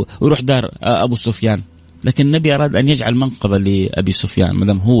ويروح دار أبو سفيان؟ لكن النبي أراد أن يجعل منقبة لأبي سفيان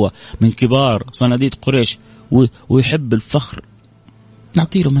مدام هو من كبار صناديد قريش ويحب الفخر،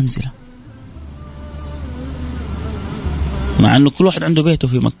 نعطيه منزلة، مع أنه كل واحد عنده بيته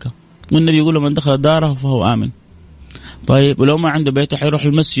في مكة، والنبي يقول له من دخل داره فهو آمن. طيب ولو ما عنده بيته حيروح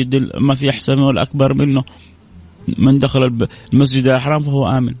المسجد ما في أحسن ولا أكبر منه، من دخل المسجد الحرام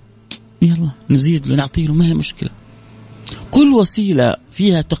فهو آمن. يلا نزيد له نعطيه له، ما هي مشكلة. كل وسيلة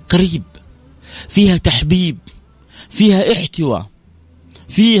فيها تقريب، فيها تحبيب، فيها احتواء،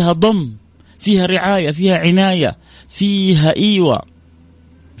 فيها ضم، فيها رعاية، فيها عناية، فيها إيوة،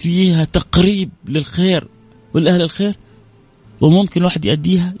 فيها تقريب للخير والأهل الخير، وممكن واحد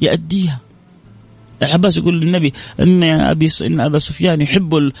يأديها. العباس يقول للنبي إن أبا سفيان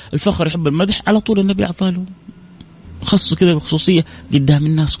يحب الفخر يحب المدح، على طول النبي أعطاه خصه كده بخصوصية قدام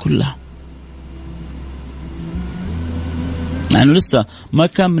الناس كلها. يعني لسه ما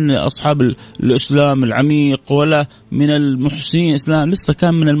كان من أصحاب الإسلام العميق ولا من المحسنين الإسلام، لسه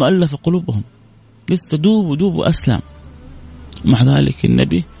كان من المؤلف قلوبهم، لسه دوب أسلم. مع ذلك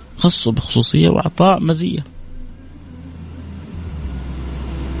النبي خصه بخصوصية وأعطاه مزية.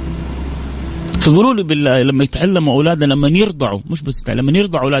 فقولوا لي بالله لما يتعلموا أولادنا، لما يرضعوا، مش بس لما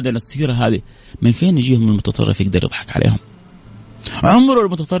يرضعوا أولادنا السيرة هذه، من فين يجيهم المتطرف يقدر يضحك عليهم؟ عمره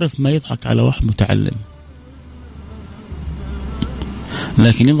المتطرف ما يضحك على واحد متعلم،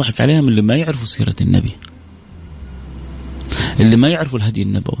 لكن يضحك عليهم اللي ما يعرفوا سيرة النبي، اللي ما يعرفوا الهدي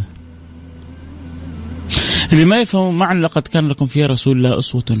النبوي، اللي ما يفهموا معنى لقد كان لكم في رسول الله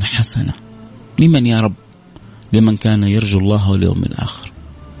أسوة حسنة. لمن يا رب؟ لمن كان يرجو الله واليوم الآخر.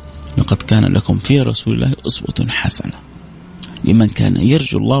 لقد كان لكم في رسول الله أسوة حسنة لمن كان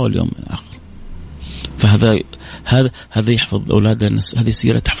يرجو الله واليوم الآخر. فهذا يحفظ أولادنا، هذه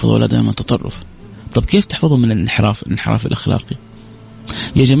سيرة تحفظ أولادنا من التطرف. طب كيف تحفظهم من الانحراف الأخلاقي؟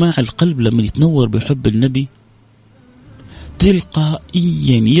 يا جماعة القلب لما يتنور بحب النبي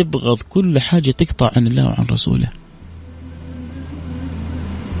تلقائيا يبغض كل حاجة تقطع عن الله وعن رسوله.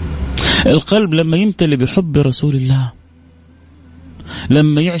 القلب لما يمتلئ بحب رسول الله،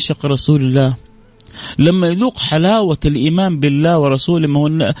 لما يعشق رسول الله، لما يذوق حلاوة الإيمان بالله ورسوله، ما هو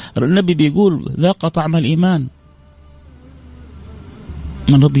النبي بيقول ذاق طعم الإيمان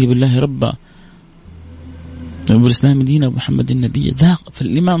من رضي بالله ربا وبالإسلام دينا ومحمد النبي، ذاق في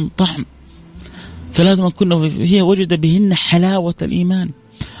الإيمان طعم. ثلاث من كنا فيها وجد بهن حلاوة الإيمان،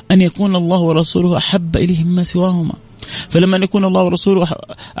 أن يكون الله ورسوله أحب إليهم ما سواهما. فلما يكون الله ورسوله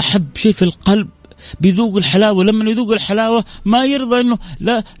أحب شيء في القلب بيذوق الحلاوة، لما يذوق الحلاوة ما يرضى إنه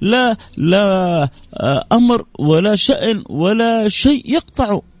لا أمر ولا شأن ولا شيء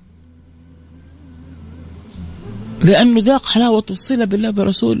يقطعه، لأنه ذاق حلاوة الصلة بالله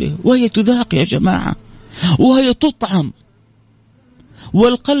برسوله، وهي تذاق يا جماعة، وهي تطعم،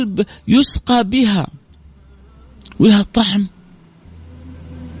 والقلب يسقى بها ولها طعم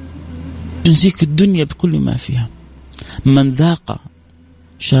ينسيك الدنيا بكل ما فيها. من ذاق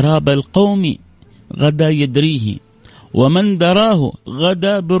شراب القوم غدا يدريه، ومن دراه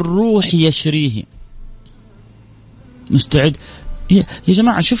غدا بالروح يشريه. مستعد يا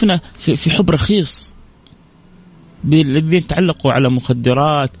جماعة؟ شفنا في حب رخيص الذين تعلقوا على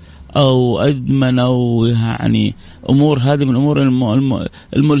مخدرات أو أدمن أو يعني أمور، هذه من أمور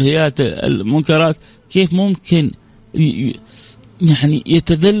الملهيات المنكرات، كيف ممكن يعني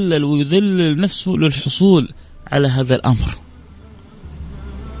يتذلل ويذلل نفسه للحصول على هذا الأمر؟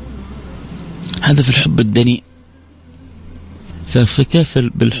 هذا في الحب الدنيء. فكيف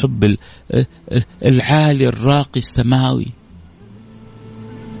بالحب العالي الراقي السماوي؟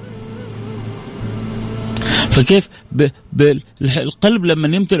 فكيف بالقلب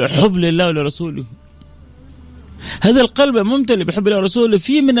لما يمتلئ حب لله ولرسوله؟ هذا القلب ممتلئ بحب الله ورسوله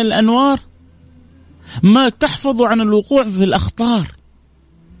فيه من الأنوار ما تحفظ عن الوقوع في الأخطار.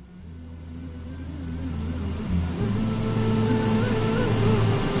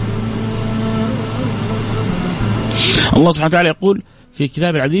 الله سبحانه وتعالى يقول في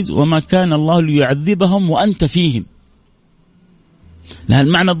كتاب العزيز: وما كان الله ليعذبهم وأنت فيهم. لها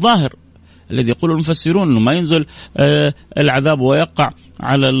المعنى الظاهر الذي يقول المفسرون أنه ما ينزل العذاب ويقع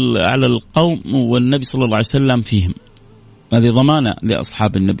على القوم والنبي صلى الله عليه وسلم فيهم. هذه ضمانة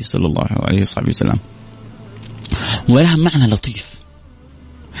لأصحاب النبي صلى الله عليه وسلم. ولها معنى لطيف،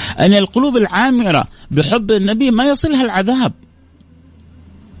 أن القلوب العامرة بحب النبي ما يصلها العذاب.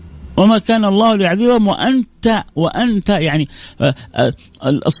 وما كان الله ليعذبهم وأنت يعني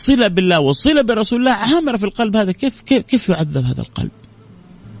الصلة بالله والصلة برسول الله عامرة في القلب هذا. كيف يعذب هذا القلب؟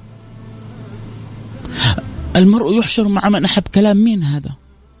 المرء يحشر مع من أحب. كلام مين هذا؟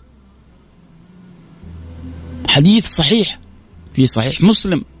 حديث صحيح في صحيح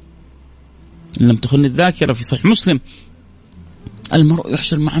مسلم، إن لم تخن الذاكرة، في صحيح مسلم، المرء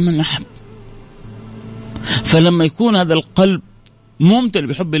يحشر مع من أحب. فلما يكون هذا القلب ممتلئ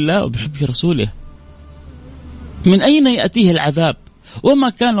بحب الله وبحب رسوله، من أين يأتيه العذاب؟ وما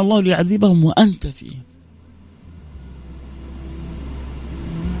كان الله ليعذبهم وأنت فيهم.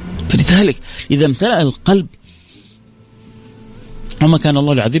 فلذلك إذا امتلأ القلب، وما كان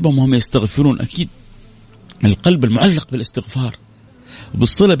الله ليعذبهم وهم يستغفرون، أكيد القلب المعلق بالاستغفار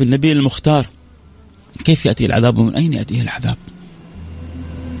وبالصلة بالنبي المختار، كيف يأتي العذاب ومن أين يأتيه العذاب؟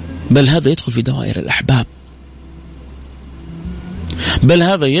 بل هذا يدخل في دوائر الأحباب، بل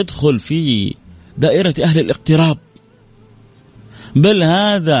هذا يدخل في دائرة أهل الاقتراب، بل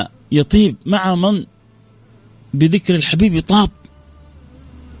هذا يطيب مع من بذكر الحبيب طاب.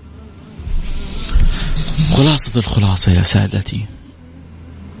 خلاصة الخلاصة يا سادتي،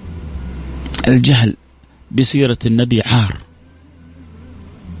 الجهل بسيرة النبي عار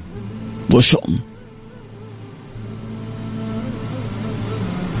وشؤم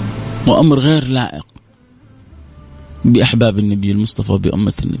وأمر غير لائق بأحباب النبي المصطفى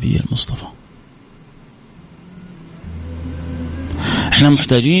وبأمة النبي المصطفى. احنا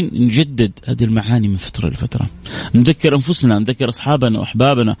محتاجين نجدد هذه المعاني من فترة لفترة، نذكر أنفسنا، نذكر أصحابنا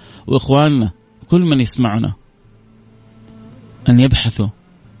وأحبابنا وإخواننا، كل من يسمعنا، أن يبحثوا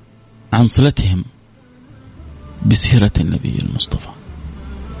عن صلتهم بسيرة النبي المصطفى،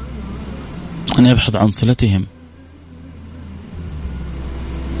 أن يبحث عن صلتهم،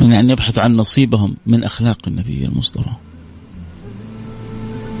 أن يبحث عن نصيبهم من أخلاق النبي المصطفى.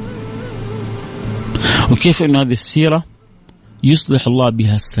 وكيف أن هذه السيرة يصلح الله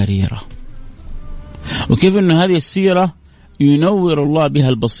بها السريرة، وكيف أن هذه السيرة ينور الله بها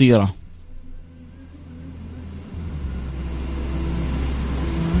البصيرة.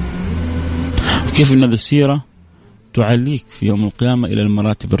 وكيف أن هذه السيرة تعليك في يوم القيامة إلى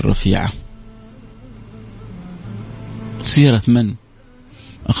المراتب الرفيعة. سيرة من؟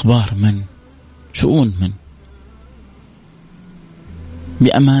 أخبار من؟ شؤون من؟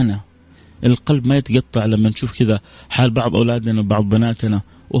 بأمانة القلب ما يتقطع لما نشوف كذا حال بعض أولادنا وبعض بناتنا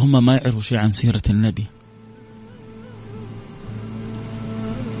وهم ما يعرفوا شيء عن سيرة النبي.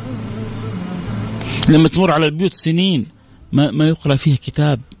 لما تمر على البيوت سنين ما يقرأ فيها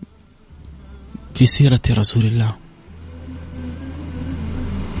كتاب في سيرة رسول الله.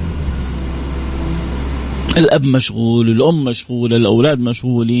 الأب مشغول، الأم مشغولة، الأولاد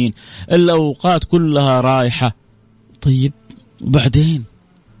مشغولين، الأوقات كلها رايحة. طيب وبعدين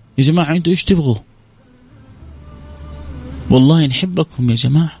يا جماعة أنتوا إيش تبغوا؟ والله نحبكم يا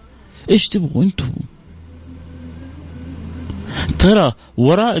جماعة، إيش تبغوا أنتوا؟ ترى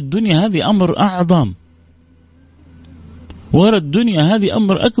وراء الدنيا هذه أمر أعظم، وراء الدنيا هذه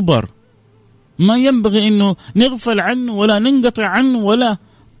أمر أكبر، ما ينبغي أنه نغفل عنه ولا ننقطع عنه ولا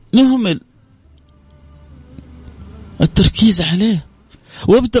نهمل التركيز عليه.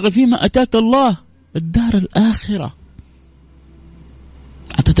 وابتغ فيما أتاك الله الدار الآخرة.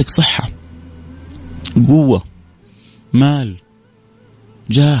 أعطتك صحة، قوة، مال،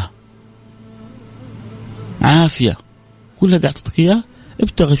 جاه، عافية، كل هذا أعطتك إياه،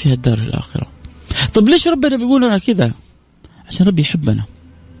 ابتغ فيها الدار الآخرة. طب ليش ربنا بيقول لنا كذا؟ عشان ربي يحبنا،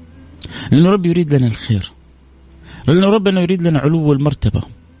 لأنه ربي يريد لنا الخير، لأنه ربنا يريد لنا علو المرتبة،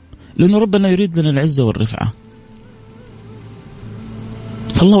 لأنه ربنا يريد لنا العزة والرفعة.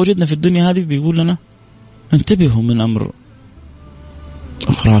 فالله وجدنا في الدنيا هذه بيقول لنا انتبهوا من أمر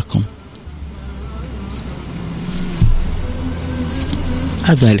أخراكم.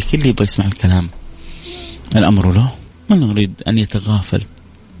 ذلك اللي يبغى يسمع الكلام الأمر له، من نريد أن يتغافل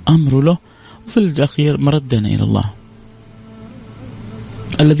أمر له. وفي الأخير مردنا إلى الله.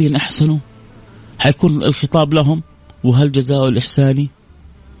 الذين أحسنوا حيكون الخطاب لهم، وهل جزاء الإحسان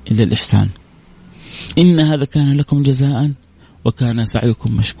إلا الإحسان، إن هذا كان لكم جزاء وكان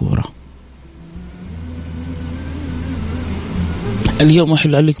سعيكم مشكورا. اليوم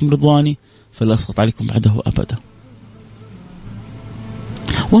أحل عليكم رضواني فلا أسخط عليكم بعده أبدا.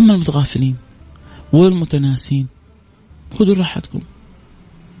 وأما المتغافلين والمتناسين خذوا راحتكم.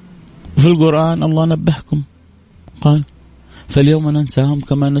 وفي القرآن الله نبهكم قال فاليوم ننساهم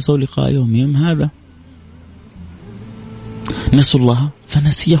كما نسوا لقاء يومهم هذا. نسوا الله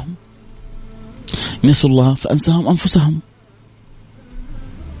فنسيهم، نسوا الله فأنساهم أنفسهم.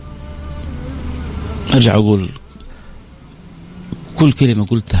 أرجع أقول كل كلمة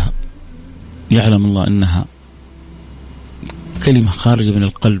قلتها يعلم الله أنها كلمة خارجة من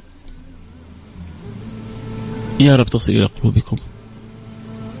القلب، يا رب تصل إلى قلوبكم.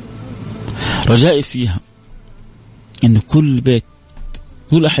 رجائي فيها أن كل بيت،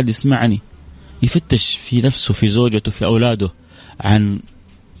 كل أحد يسمعني يفتش في نفسه، في زوجته، في أولاده، عن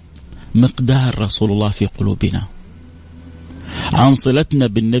مقدار رسول الله في قلوبنا، عن صلتنا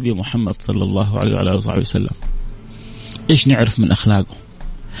بالنبي محمد صلى الله عليه وعلى آله وسلم. إيش نعرف من أخلاقه؟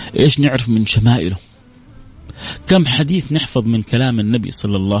 إيش نعرف من شمائله؟ كم حديث نحفظ من كلام النبي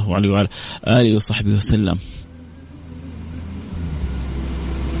صلى الله عليه وعلى آله وصحبه وسلم؟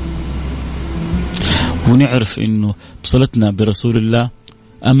 ونعرف إنه بصلتنا برسول الله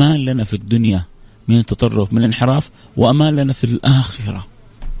أمان لنا في الدنيا من التطرف، من الانحراف، وأمان لنا في الآخرة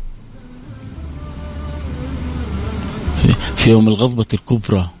في يوم الغضبة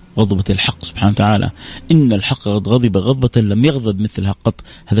الكبرى، غضبة الحق سبحانه وتعالى. إن الحق قد غضب غضبة لم يغضب مثلها قط.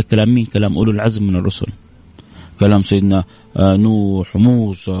 هذا كلام مين؟ كلام أولو العزم من الرسل، كلام سيدنا نوح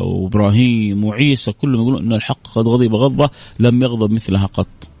وموسى وإبراهيم وعيسى، كلهم يقولون إن الحق قد غضب غضبة لم يغضب مثلها قط.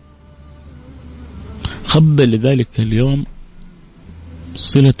 خبل لذلك اليوم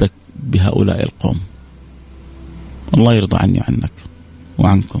صلتك بهؤلاء القوم. الله يرضى عني وعنك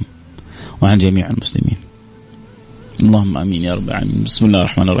وعنكم وعن جميع المسلمين، اللهم آمين يا رب العالمين. بسم الله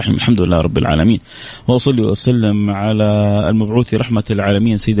الرحمن الرحيم، الحمد لله رب العالمين، وأصلي وأسلم على المبعوث رحمة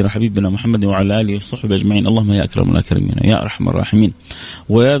العالمين سيدنا حبيبنا محمد وعلى آله وصحبه أجمعين. اللهم يا أكرم الأكرمين يا أرحم الراحمين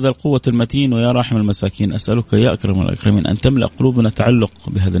ويا ذا القوة المتين ويا راحم المساكين، أسألك يا أكرم الأكرمين أن تملأ قلوبنا تعلق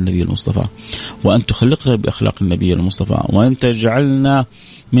بهذا النبي المصطفى، وأن تخلقنا بأخلاق النبي المصطفى، وأن تجعلنا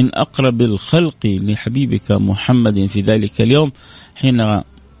من أقرب الخلق لحبيبك محمد في ذلك اليوم، حين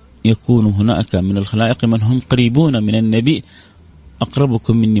يكون هناك من الخلائق من هم قريبون من النبي،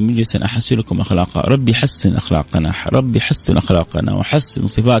 أقربكم مني مجلسا أحسنكم أخلاقا. ربي حسن أخلاقنا، ربي حسن أخلاقنا، وحسن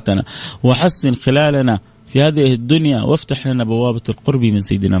صفاتنا، وحسن خلالنا في هذه الدنيا، وافتح لنا بوابة القرب من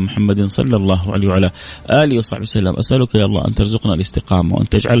سيدنا محمد صلى الله عليه وعلى آله وصحبه وسلم. أسألك يا الله أن ترزقنا الاستقامة، وأن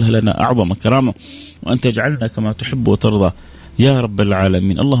تجعلها لنا أعظم كرامة، وأن تجعلنا كما تحب وترضى يا رب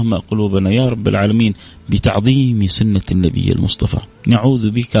العالمين. اللهم قلوبنا يا رب العالمين بتعظيم سنة النبي المصطفى. نعوذ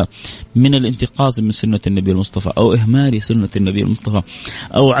بك من الانتقاص من سنة النبي المصطفى، أو إهمال سنة النبي المصطفى،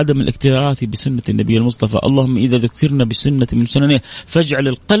 أو عدم الاكتراث بسنة النبي المصطفى. اللهم إذا ذكرنا بسنة من سننه فاجعل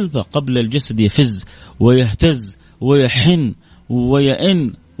القلب قبل الجسد يفز ويهتز ويحن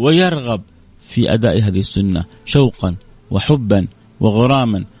ويئن ويرغب في أداء هذه السنة شوقا وحبا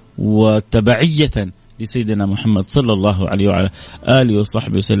وغراما وتبعية لسيدنا محمد صلى الله عليه وعلى آله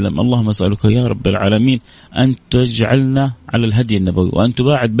وصحبه وسلم. اللهم أسألك يا رب العالمين أن تجعلنا على الهدي النبوي، وأن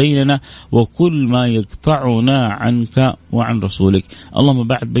تباعد بيننا وكل ما يقطعنا عنك وعن رسولك. اللهم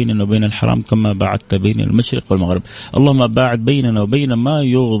باعد بيننا وبين الحرام كما باعدت بين المشرق والمغرب. اللهم باعد بيننا وبين ما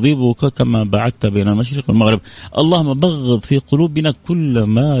يغضبك كما باعدت بين المشرق والمغرب. اللهم بغض في قلوبنا كل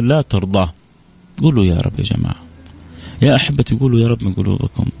ما لا ترضاه. قولوا يا رب يا جماعة، يا أحبتي قولوا يا رب من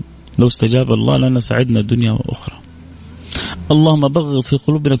قلوبكم. لو استجاب الله لنا سعدنا الدنيا وأخرى. اللهم بغض في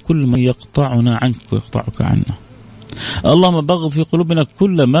قلوبنا كل ما يقطعنا عنك ويقطعك عنا. اللهم بغض في قلوبنا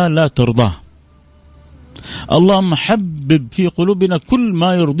كل ما لا ترضاه. اللهم حبب في قلوبنا كل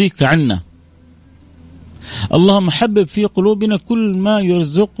ما يرضيك عنا. اللهم حبب في قلوبنا كل ما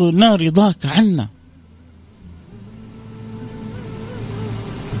يرزقنا رضاك عنا.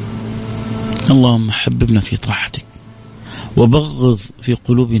 اللهم حببنا في طاعتك، وبغض في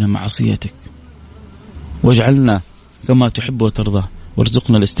قلوبنا معصيتك، واجعلنا كما تحب وترضى،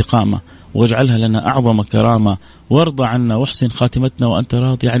 وارزقنا الاستقامة، واجعلها لنا أعظم كرامة، وارضى عنا واحسن خاتمتنا وأنت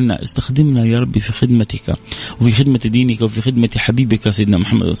راضي عنا. استخدمنا يا ربي في خدمتك وفي خدمة دينك وفي خدمة حبيبك سيدنا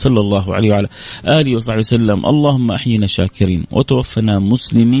محمد صلى الله عليه وعلى آله وصحبه وسلم. اللهم أحينا شاكرين، وتوفنا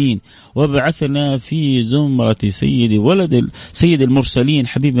مسلمين، وابعثنا في زمرة سيد المرسلين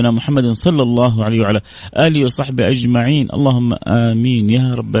حبيبنا محمد صلى الله عليه وعلى آله وصحبه أجمعين. اللهم آمين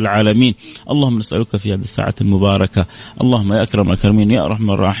يا رب العالمين. اللهم نسألك في هذه الساعة المباركة، اللهم يا أكرم الأكرمين يا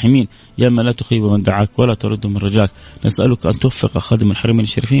أرحم الراحمين يا من لا تخيب من دعاك ولا ترد من رجاك، نسألك أن توفق خادم الحرمين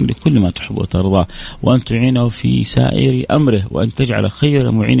الشريفين لكل ما تحب وترضى، وأن تعينه في سائر أمره، وأن تجعل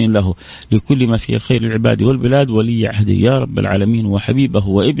خير معين له لكل ما فيه الخير للعباد والبلاد، ولي عهده يا رب العالمين، وحبيبه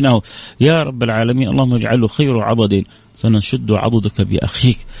وابنه يا رب العالمين. اللهم اجعله خير عضد سنشد عضدك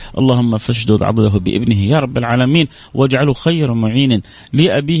بأخيك، اللهم فاشدد عضده بابنه يا رب العالمين، واجعله خير معين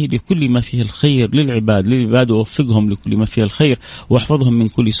لأبيه لكل ما فيه الخير للعباد ووفقهم لكل ما فيه الخير، واحفظهم من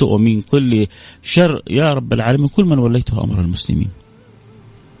كل سوء ومن كل شر يا رب العالمين. كل من وليته أمر المسلمين،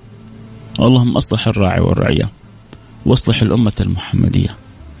 اللهم أصلح الراعي والرعية، واصلح الأمة المحمدية،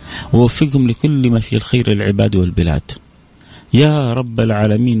 ووفقهم لكل ما فيه الخير للعباد والبلاد يا رب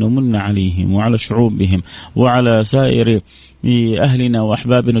العالمين، ومن عليهم وعلى شعوبهم وعلى سائر أهلنا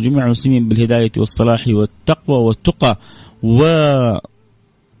وأحبابنا وجميع المسلمين بالهداية والصلاح والتقوى والتقى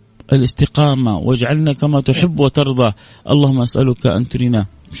والاستقامة، واجعلنا كما تحب وترضى. اللهم أسألك أن ترنا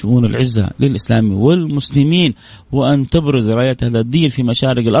شؤون العزة للإسلام والمسلمين، وأن تبرز رايات هذا الدين في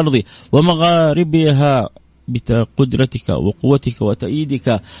مشارق الأرض ومغاربها بقدرتك وقوتك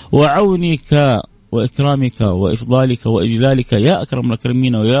وتأييدك وعونك وإكرامك وإفضالك وإجلالك يا أكرم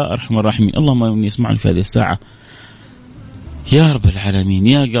الأكرمين ويا أرحم الراحمين. اللهم إني اسمعني في هذه الساعة يا رب العالمين،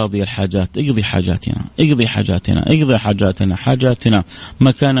 يا قاضي الحاجات، اقضي حاجاتنا، اقضي حاجاتنا، اقضي حاجاتنا، حاجاتنا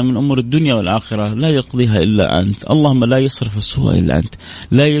ما كان من أمور الدنيا والآخرة لا يقضيها إلا أنت. اللهم لا يصرف السوء إلا أنت،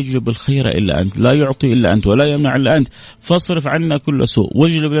 لا يجلب الخير إلا أنت، لا يعطي إلا أنت، ولا يمنع إلا أنت. فاصرف عنا كل سوء،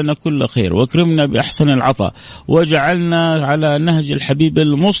 واجلب لنا كل خير، واكرمنا بأحسن العطاء، واجعلنا على نهج الحبيب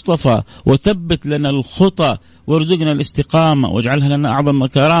المصطفى، وثبت لنا الخطى، وارزقنا الاستقامة، واجعلها لنا أعظم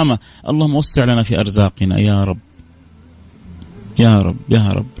كرامة. اللهم وسع لنا في أرزاقنا يا رب، يا رب، يا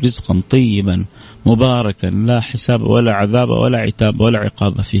رب، رزقا طيبا مباركا لا حساب ولا عذاب ولا عتاب ولا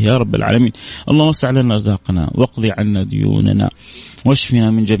عقاب فيه يا رب العالمين. اللهم وسع لنا رزاقنا، واقضي عنا ديوننا،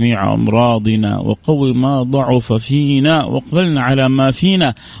 واشفنا من جميع أمراضنا، وقوي ما ضعف فينا، واقبلنا على ما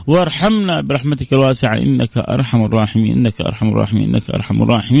فينا، وارحمنا برحمتك الواسعة إنك أرحم الراحمين، إنك أرحم الراحمين، إنك أرحم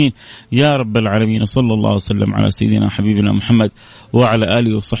الراحمين يا رب العالمين. صلى الله وسلم على سيدنا حبيبنا محمد وعلى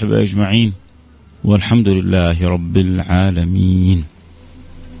آله وصحبه أجمعين، والحمد لله رب العالمين.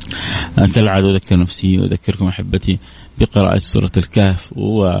 كالعادة أذكر نفسي وأذكركم أحبتي بقراءة سورة الكهف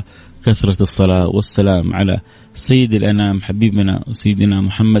وكثرة الصلاة والسلام على سيد الأنام حبيبنا وسيدنا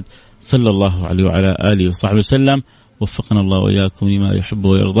محمد صلى الله عليه وعلى آله وصحبه وسلم. وفقنا الله وإياكم لما يحب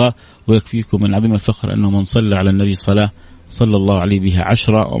ويرضاه. ويكفيكم من عظيم الفخر أنه من صلى على النبي صلاة صلى الله عليه بها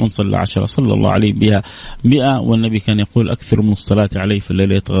 10، ومن صلى 10 صلى الله عليه بها 100. والنبي كان يقول أكثر من الصلاة عليه في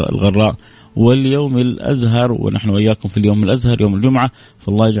الليلة الغراء واليوم الأزهر، ونحن وإياكم في اليوم الأزهر يوم الجمعة.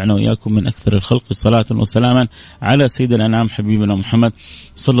 فالله يجعلنا وإياكم من أكثر الخلق صلاة وسلاما على سيد الأنعام حبيبنا محمد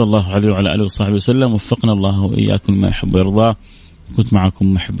صلى الله عليه وعلى آله وصحبه وسلم. وفقنا الله وإياكم ما يحب ويرضاه. كنت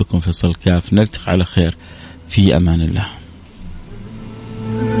معكم محبكم فيصل كاف، نلتقي على خير في أمان الله.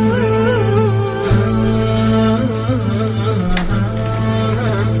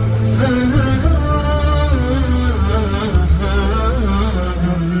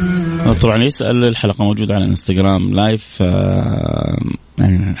 طبعا يسأل، الحلقة موجودة على الانستغرام لايف،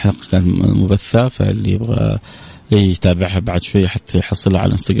 يعني الحلقة كانت مبثة، فاللي يبغى يتابعها بعد شوية حتى يحصلها على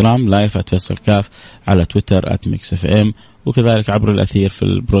الانستغرام لايف @فيصل كاف، على تويتر @mixfm، وكذلك عبر الأثير في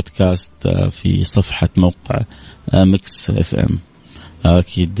البرودكاست في صفحة موقع ميكس اف ام.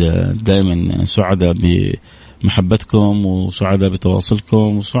 أكيد دائما سعداء بمحبتكم، وسعداء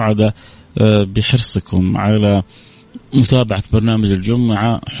بتواصلكم، وسعداء بحرصكم على متابعة برنامج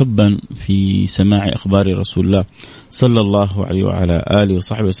الجمعة، حبا في سماع أخبار رسول الله صلى الله عليه وعلى آله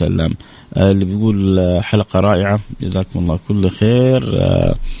وصحبه وسلم. اللي بيقول حلقة رائعة، جزاكم الله كل خير،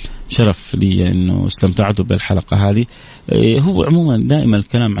 شرف لي أنه استمتعتوا بالحلقة هذه. هو عموما دائما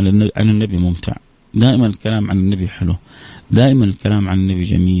الكلام عن النبي ممتع، دائما الكلام عن النبي حلو، دائما الكلام عن النبي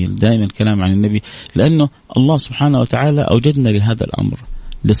جميل، دائما الكلام عن النبي، لأنه الله سبحانه وتعالى أوجدنا لهذا الأمر،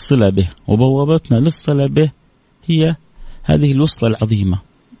 للصلة به، وبوابتنا للصلة به هي هذه الوصلة العظيمة،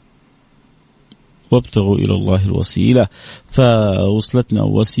 وابتغوا إلى الله الوسيلة. فوصلتنا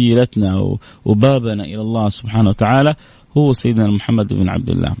ووسيلتنا وبابنا إلى الله سبحانه وتعالى هو سيدنا محمد بن عبد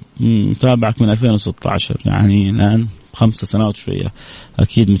الله. متابعك من 2016، يعني الآن 5 سنوات شوية.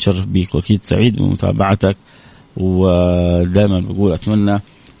 أكيد متشرف بيك، وأكيد سعيد بمتابعتك، ودائما بقول أتمنى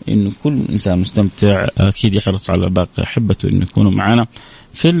إنه كل إنسان مستمتع أكيد يحرص على باقي أحبته إنه يكونوا معنا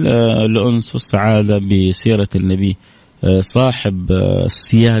في الأنس والسعادة بسيرة النبي صاحب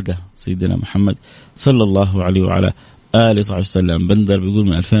السيادة سيدنا محمد صلى الله عليه وعلى آله وصحبه وسلم. بندر بيقول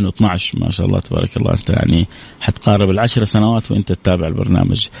من 2012، ما شاء الله تبارك الله، أنت يعني حتقارب 10 سنوات وأنت تتابع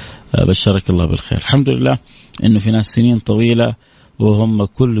البرنامج. بشرك الله بالخير. الحمد لله إنه في ناس سنين طويلة وهم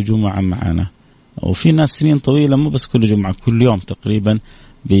كل جمعة معنا، وفي ناس سنين طويلة مو بس كل جمعة، كل يوم تقريبا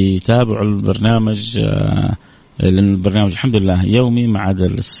بيتابعوا البرنامج، لأن البرنامج الحمد لله يومي ما عدا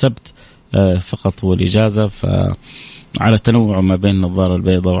السبت فقط هو الإجازة. فعلى تنوع ما بين النظارة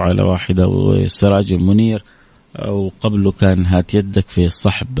البيضاء وعلى واحدة والسراج المنير، وقبله كان هات يدك في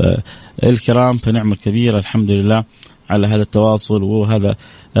الصحب الكرام. فنعمة كبيرة الحمد لله على هذا التواصل وهذا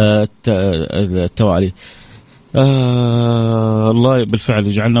التوالي. الله بالفعل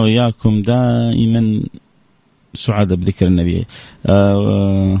يجعلنا وإياكم دائما سعادة بذكر النبي.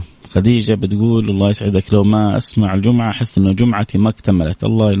 خديجة بتقول الله يسعدك، لو ما أسمع الجمعة أحس إنه جمعتي ما اكتملت.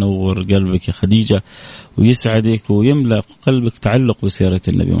 الله ينور قلبك يا خديجة ويسعدك ويملأ قلبك تعلق بسيرة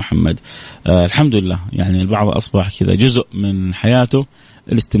النبي محمد. الحمد لله، يعني البعض أصبح كذا جزء من حياته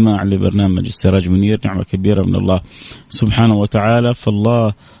الاستماع لبرنامج السراج منير، نعمة كبيرة من الله سبحانه وتعالى.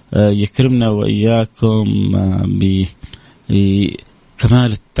 فالله يكرمنا وإياكم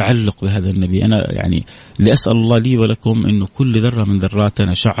بكمال التعلق بهذا النبي. أنا يعني اللي أسأل الله لي ولكم إنه كل ذرة من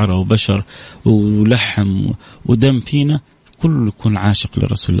ذراتنا شعر وبشر ولحم ودم فينا كل يكون عاشق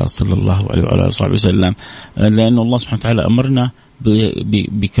لرسول الله صلى الله عليه وعلى آله وسلم، لأن الله سبحانه وتعالى أمرنا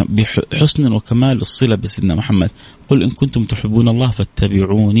بحسن وكمال الصلة بسيدنا محمد. قل إن كنتم تحبون الله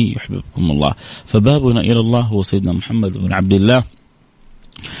فاتبعوني يحببكم الله. فبابنا إلى الله هو سيدنا محمد بن عبد الله،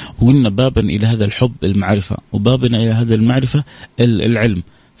 وقلنا بابا إلى هذا الحب المعرفة، وبابنا إلى هذا المعرفة العلم.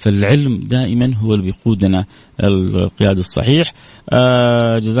 فالعلم دائما هو اللي بيقودنا القيادة الصحيح.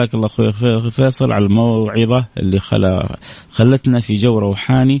 جزاك الله خير فيصل على الموعظة اللي خلتنا في جو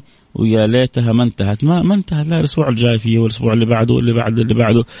روحاني، ويا ليتها ما انتهت. ما انتهت، لا الأسبوع الجاي فيه والأسبوع اللي بعده واللي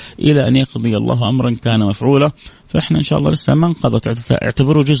بعده إلى أن يقضي الله أمرا كان مفعولا. فإحنا إن شاء الله لسه ما انقضت،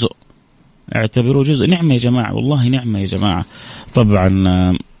 اعتبروا جزء. نعمة يا جماعة، والله نعمة يا جماعة. طبعا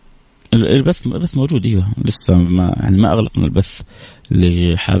البث موجود، ايوه لسه ما اغلقنا البث.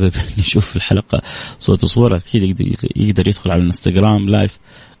 اللي حابب يشوف الحلقة صوت وصورة أكيد يقدر يدخل على الانستغرام لايف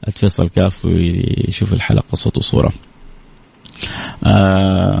 @فيصل كاف ويشوف الحلقة صوت وصورة.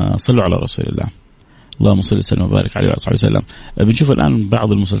 صلوا على رسول الله، اللهم صل وسلم وبارك عليه وصحبه وسلم. بنشوف الآن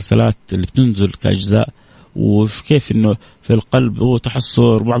بعض المسلسلات اللي بتنزل كأجزاء، وكيف إنه في القلب هو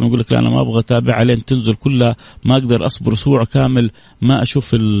تحسر. بعضهم يقول لك لا أنا ما أبغى أتابع لين تنزل كلها، ما أقدر أصبر أسبوع كامل ما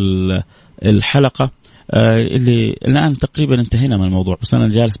أشوف الحلقة. اللي الآن تقريبا انتهينا من الموضوع، بس أنا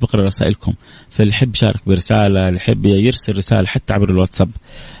جالس بقرأ رسائلكم. فاللي يحب يشارك برسالة، اللي يحب يرسل رسالة حتى عبر الواتساب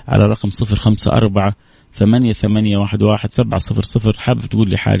على رقم 0548811700. حابب تقول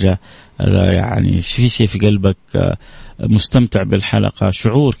لي حاجة، يعني في شيء في قلبك، مستمتع بالحلقة،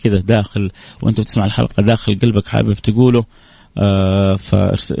 شعور كذا داخل وانت بتسمع الحلقة داخل قلبك حابب تقوله،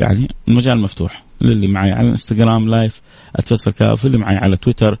 يعني المجال مفتوح للي معي على الانستغرام لايف @فيصل كاف، واللي معي على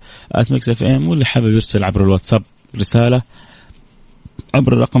تويتر @mixfm، واللي حابب يرسل عبر الواتساب رسالة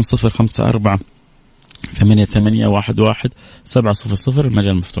عبر الرقم 0548811700.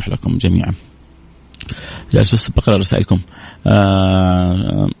 المجال مفتوح لكم جميعا. جالس بس بقرأ رسائلكم.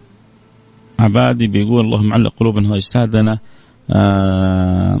 عبادي بيقول اللهم علق قلوبنا واجسادنا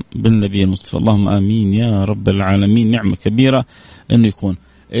بالنبي المصطفى، اللهم آمين يا رب العالمين. نعمة كبيرة إنه يكون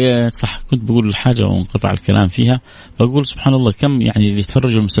صح. كنت بقول الحاجة وانقطع الكلام فيها، بقول سبحان الله كم يعني اللي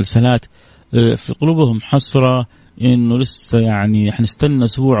يتفرجوا المسلسلات في قلوبهم حسرة إنه لسه يعني حنستنى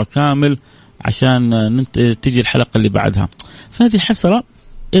أسبوع كامل عشان تيجي الحلقة اللي بعدها. فهذه حسرة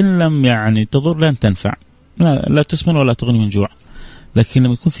إن لم يعني تضر لن تنفع، لا تسمن ولا تغني من جوع. لكن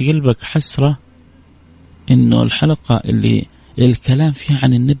لما يكون في قلبك حسرة إنه الحلقة اللي الكلام فيها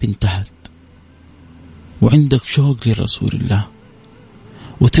عن النبي انتهت، وعندك شوق لرسول الله،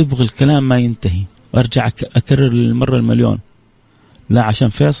 وتبغى الكلام ما ينتهي، وارجع أكرر المرة المليون، لا عشان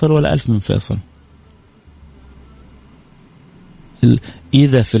فيصل ولا 1000 من فيصل.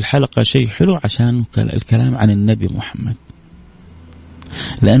 إذا في الحلقة شيء حلو عشان الكلام عن النبي محمد،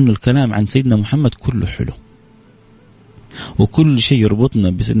 لأنه الكلام عن سيدنا محمد كله حلو، وكل شيء يربطنا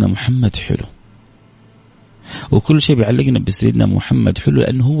بسيدنا محمد حلو، وكل شيء بيعلقنا بسيدنا محمد حلو،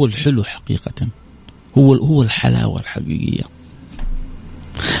 لأنه هو الحلو حقيقة، هو الحلاوة الحقيقية.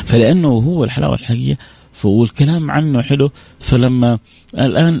 فلأنه هو الحلاوة الحقيقية والكلام عنه حلو، فلما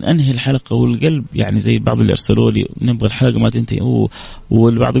الآن أنهي الحلقة والقلب يعني زي بعض اللي أرسلوا لي نبغى الحلقة ما تنتهي،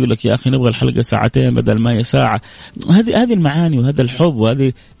 والبعض يقول لك يا أخي نبغى الحلقة ساعتين بدل ما هي ساعة. هذه المعاني وهذا الحب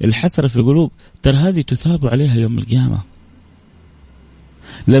وهذه الحسرة في القلوب، ترى هذه تثاب عليها يوم القيامة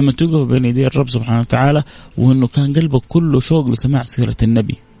لما تقف بين يدي الرب سبحانه وتعالى، وأنه كان قلبك كله شوق لسماع سيرة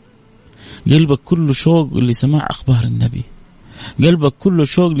النبي، قلبك كله شوق لسماع أخبار النبي، قلبك كله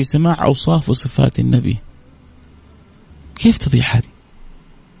شوق لسماع أوصاف وصفات النبي. كيف تضيع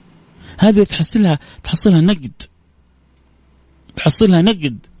هذه تحصلها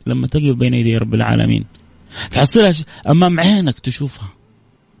نقد لما تقف بين يدي رب العالمين، تحصلها أمام عينك تشوفها.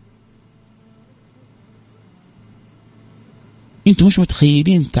 أنتم مش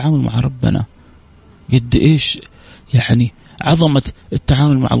متخيلين التعامل مع ربنا قد إيش يعني عظمة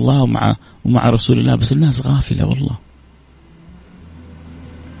التعامل مع الله ومع رسول الله، بس الناس غافلة والله.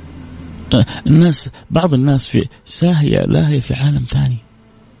 بعض الناس في لاهية في عالم ثاني،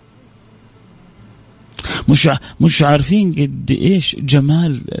 مش عارفين قد إيش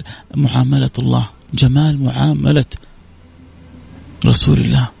جمال معاملة الله، جمال معاملة رسول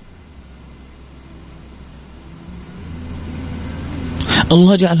الله.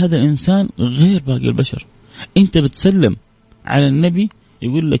 الله جعل هذا الإنسان غير باقي البشر. أنت بتسلم على النبي،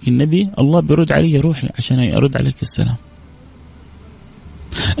 يقول لك النبي الله بيرد علي روحي عشان يرد عليك السلام.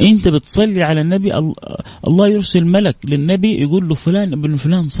 أنت بتصلي على النبي، الله يرسل ملك للنبي يقول له فلان ابن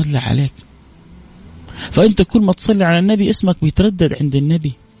فلان صلى عليك. فأنت كل ما تصلي على النبي اسمك بيتردد عند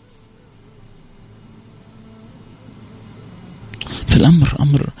النبي.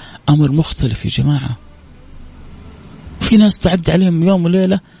 فالأمر أمر مختلف يا جماعة. في ناس تعدي عليهم يوم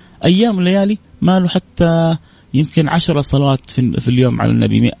وليلة أيام وليالي ما له حتى يمكن 10 صلوات في اليوم على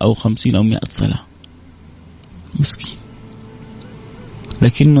النبي، 100 أو 50 أو 100 صلاة، مسكين.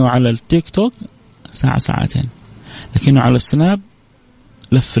 لكنه على التيك توك ساعة ساعتين، لكنه على السناب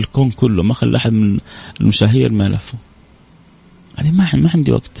لف الكون كله، ما خلى أحد من المشاهير ما لفه. يعني ما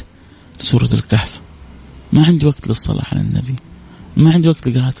عندي وقت لسورة الكهف، ما عندي وقت للصلاة على النبي، ما عندي وقت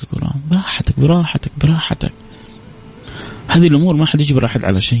لقراءة القرآن. براحتك براحتك براحتك. هذه الأمور ما حد يجبر أحد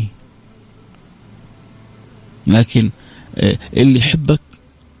على شيء، لكن اللي يحبك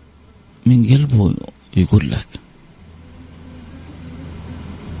من قلبه يقول لك،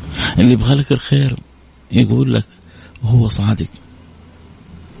 اللي يبغى لك الخير يقول لك وهو صادق.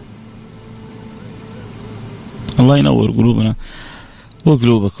 الله ينور قلوبنا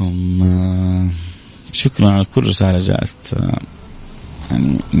وقلوبكم. شكرا على كل رسالة جاءت،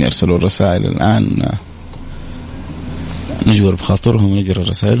 يعني يرسلوا الرسائل الآن نجبر بخاطرهم ونقرأ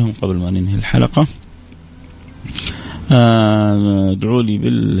رسائلهم قبل ما ننهي الحلقة. ادعوا لي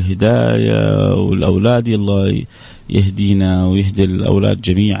بالهداية والأولاد، الله يهدينا ويهدي الأولاد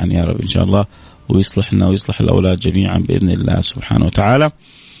جميعا يا رب إن شاء الله، ويصلحنا ويصلح الأولاد جميعا بإذن الله سبحانه وتعالى.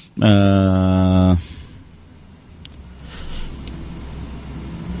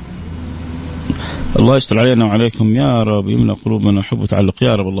 الله يستر علينا وعليكم يا رب، يملأ قلوبنا حب وتعلق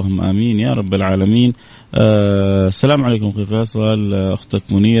يا رب، اللهم آمين يا رب العالمين. السلام عليكم أخي فيصل، أختك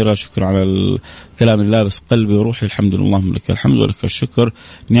منيرة، شكرا على الكلام اللابس قلبي وروحي، الحمد لله اللهم لك الحمد ولك الشكر.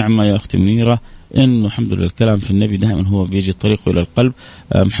 نعمة يا أختي منيرة، إنه الحمد لله الكلام في النبي دائما هو بيجي طريقه إلى القلب.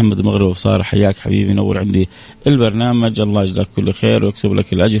 محمد المغرب وصار حياك حبيبي، نور عندي البرنامج، الله يجزاك كل خير ويكتب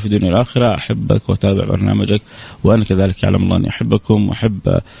لك الأجر في الدنيا والآخرة. أحبك وأتابع برنامجك، وأنا كذلك يعلم الله أني أحبكم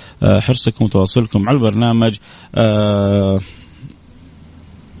وأحب حرصكم وتواصلكم على البرنامج.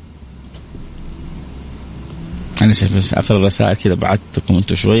 أنا شايف أثر الرسائل كذا بعدتكم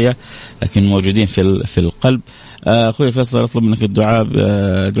أنتم شوية، لكن موجودين في القلب. أخوي فيصل أطلب منك الدعاء،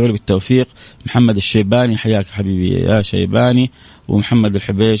 ادعوا لي بالتوفيق. محمد الشيباني، حياك حبيبي يا شيباني. ومحمد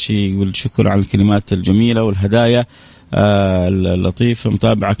الحبيشي يقول شكرا على الكلمات الجميلة والهدايا اللطيفة،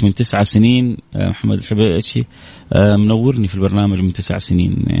 متابعك من 9 سنين. محمد الحبيشي منورني في البرنامج من 9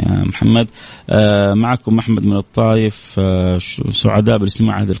 سنين يا محمد. معكم محمد من الطائف، سعداء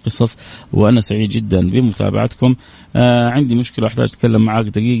بالاستماع هذه القصص وأنا سعيد جدا بمتابعتكم. عندي مشكلة أحتاج أتكلم معك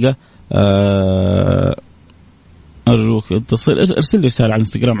دقيقة، أرجوك اتصل، ارسل لي رسالة على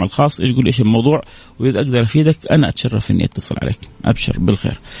الانستغرام على الخاص، ايش قول ايش الموضوع وإذا أقدر أفيدك أنا أتشرف إني أتصل عليك. أبشر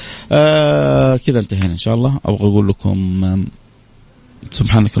بالخير. كذا انتهينا إن شاء الله. أبغى أقول لكم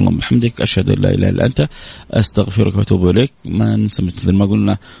سبحانك اللهم وبحمدك، أشهد أن لا إله إلا أنت، أستغفرك وأتوب إليك. ما ننسى مثل ما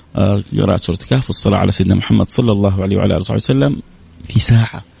قلنا قراءة سورة الكهف والصلاة على سيدنا محمد صلى الله عليه وعلى آله وسلم. في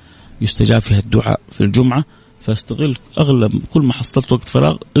ساعة يستجاب فيها الدعاء في الجمعة، فاستغل أغلب كل ما حصلت وقت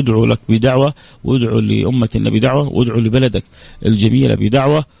فراغ، ادعو لك بدعوة، وادعو لأمة النبي بدعوة، وادعو لبلدك الجميلة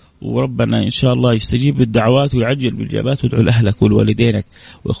بدعوة، وربنا إن شاء الله يستجيب بالدعوات ويعجل بالإجابات. وادعو لأهلك ولوالدينك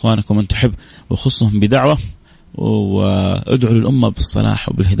وإخوانك ومن تحب وخصهم بدعوة، وادعو للأمة بالصلاح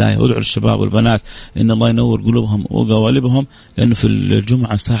وبالهداية، وادعو للشباب والبنات إن الله ينور قلوبهم وقوالبهم، لأنه في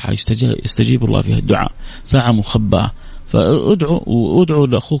الجمعة ساعة يستجيب الله فيها الدعاء، ساعة مخبأة. فادعوا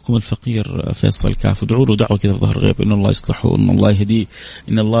لأخوكم الفقير فيصل الكاف، ادعوا له دعوة كذا ظهر غيب، إن الله يصلحه، إن الله يهديه،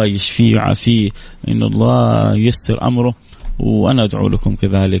 إن الله يشفيه ويعافيه، إن الله ييسر أمره. وأنا أدعو لكم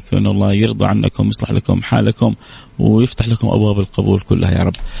كذلك، إن الله يرضى عنكم، يصلح لكم حالكم، ويفتح لكم أبواب القبول كلها يا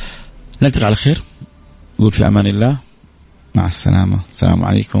رب. نلتقي على خير، نقول في أمان الله، مع السلامة. السلام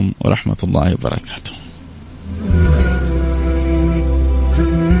عليكم ورحمة الله وبركاته.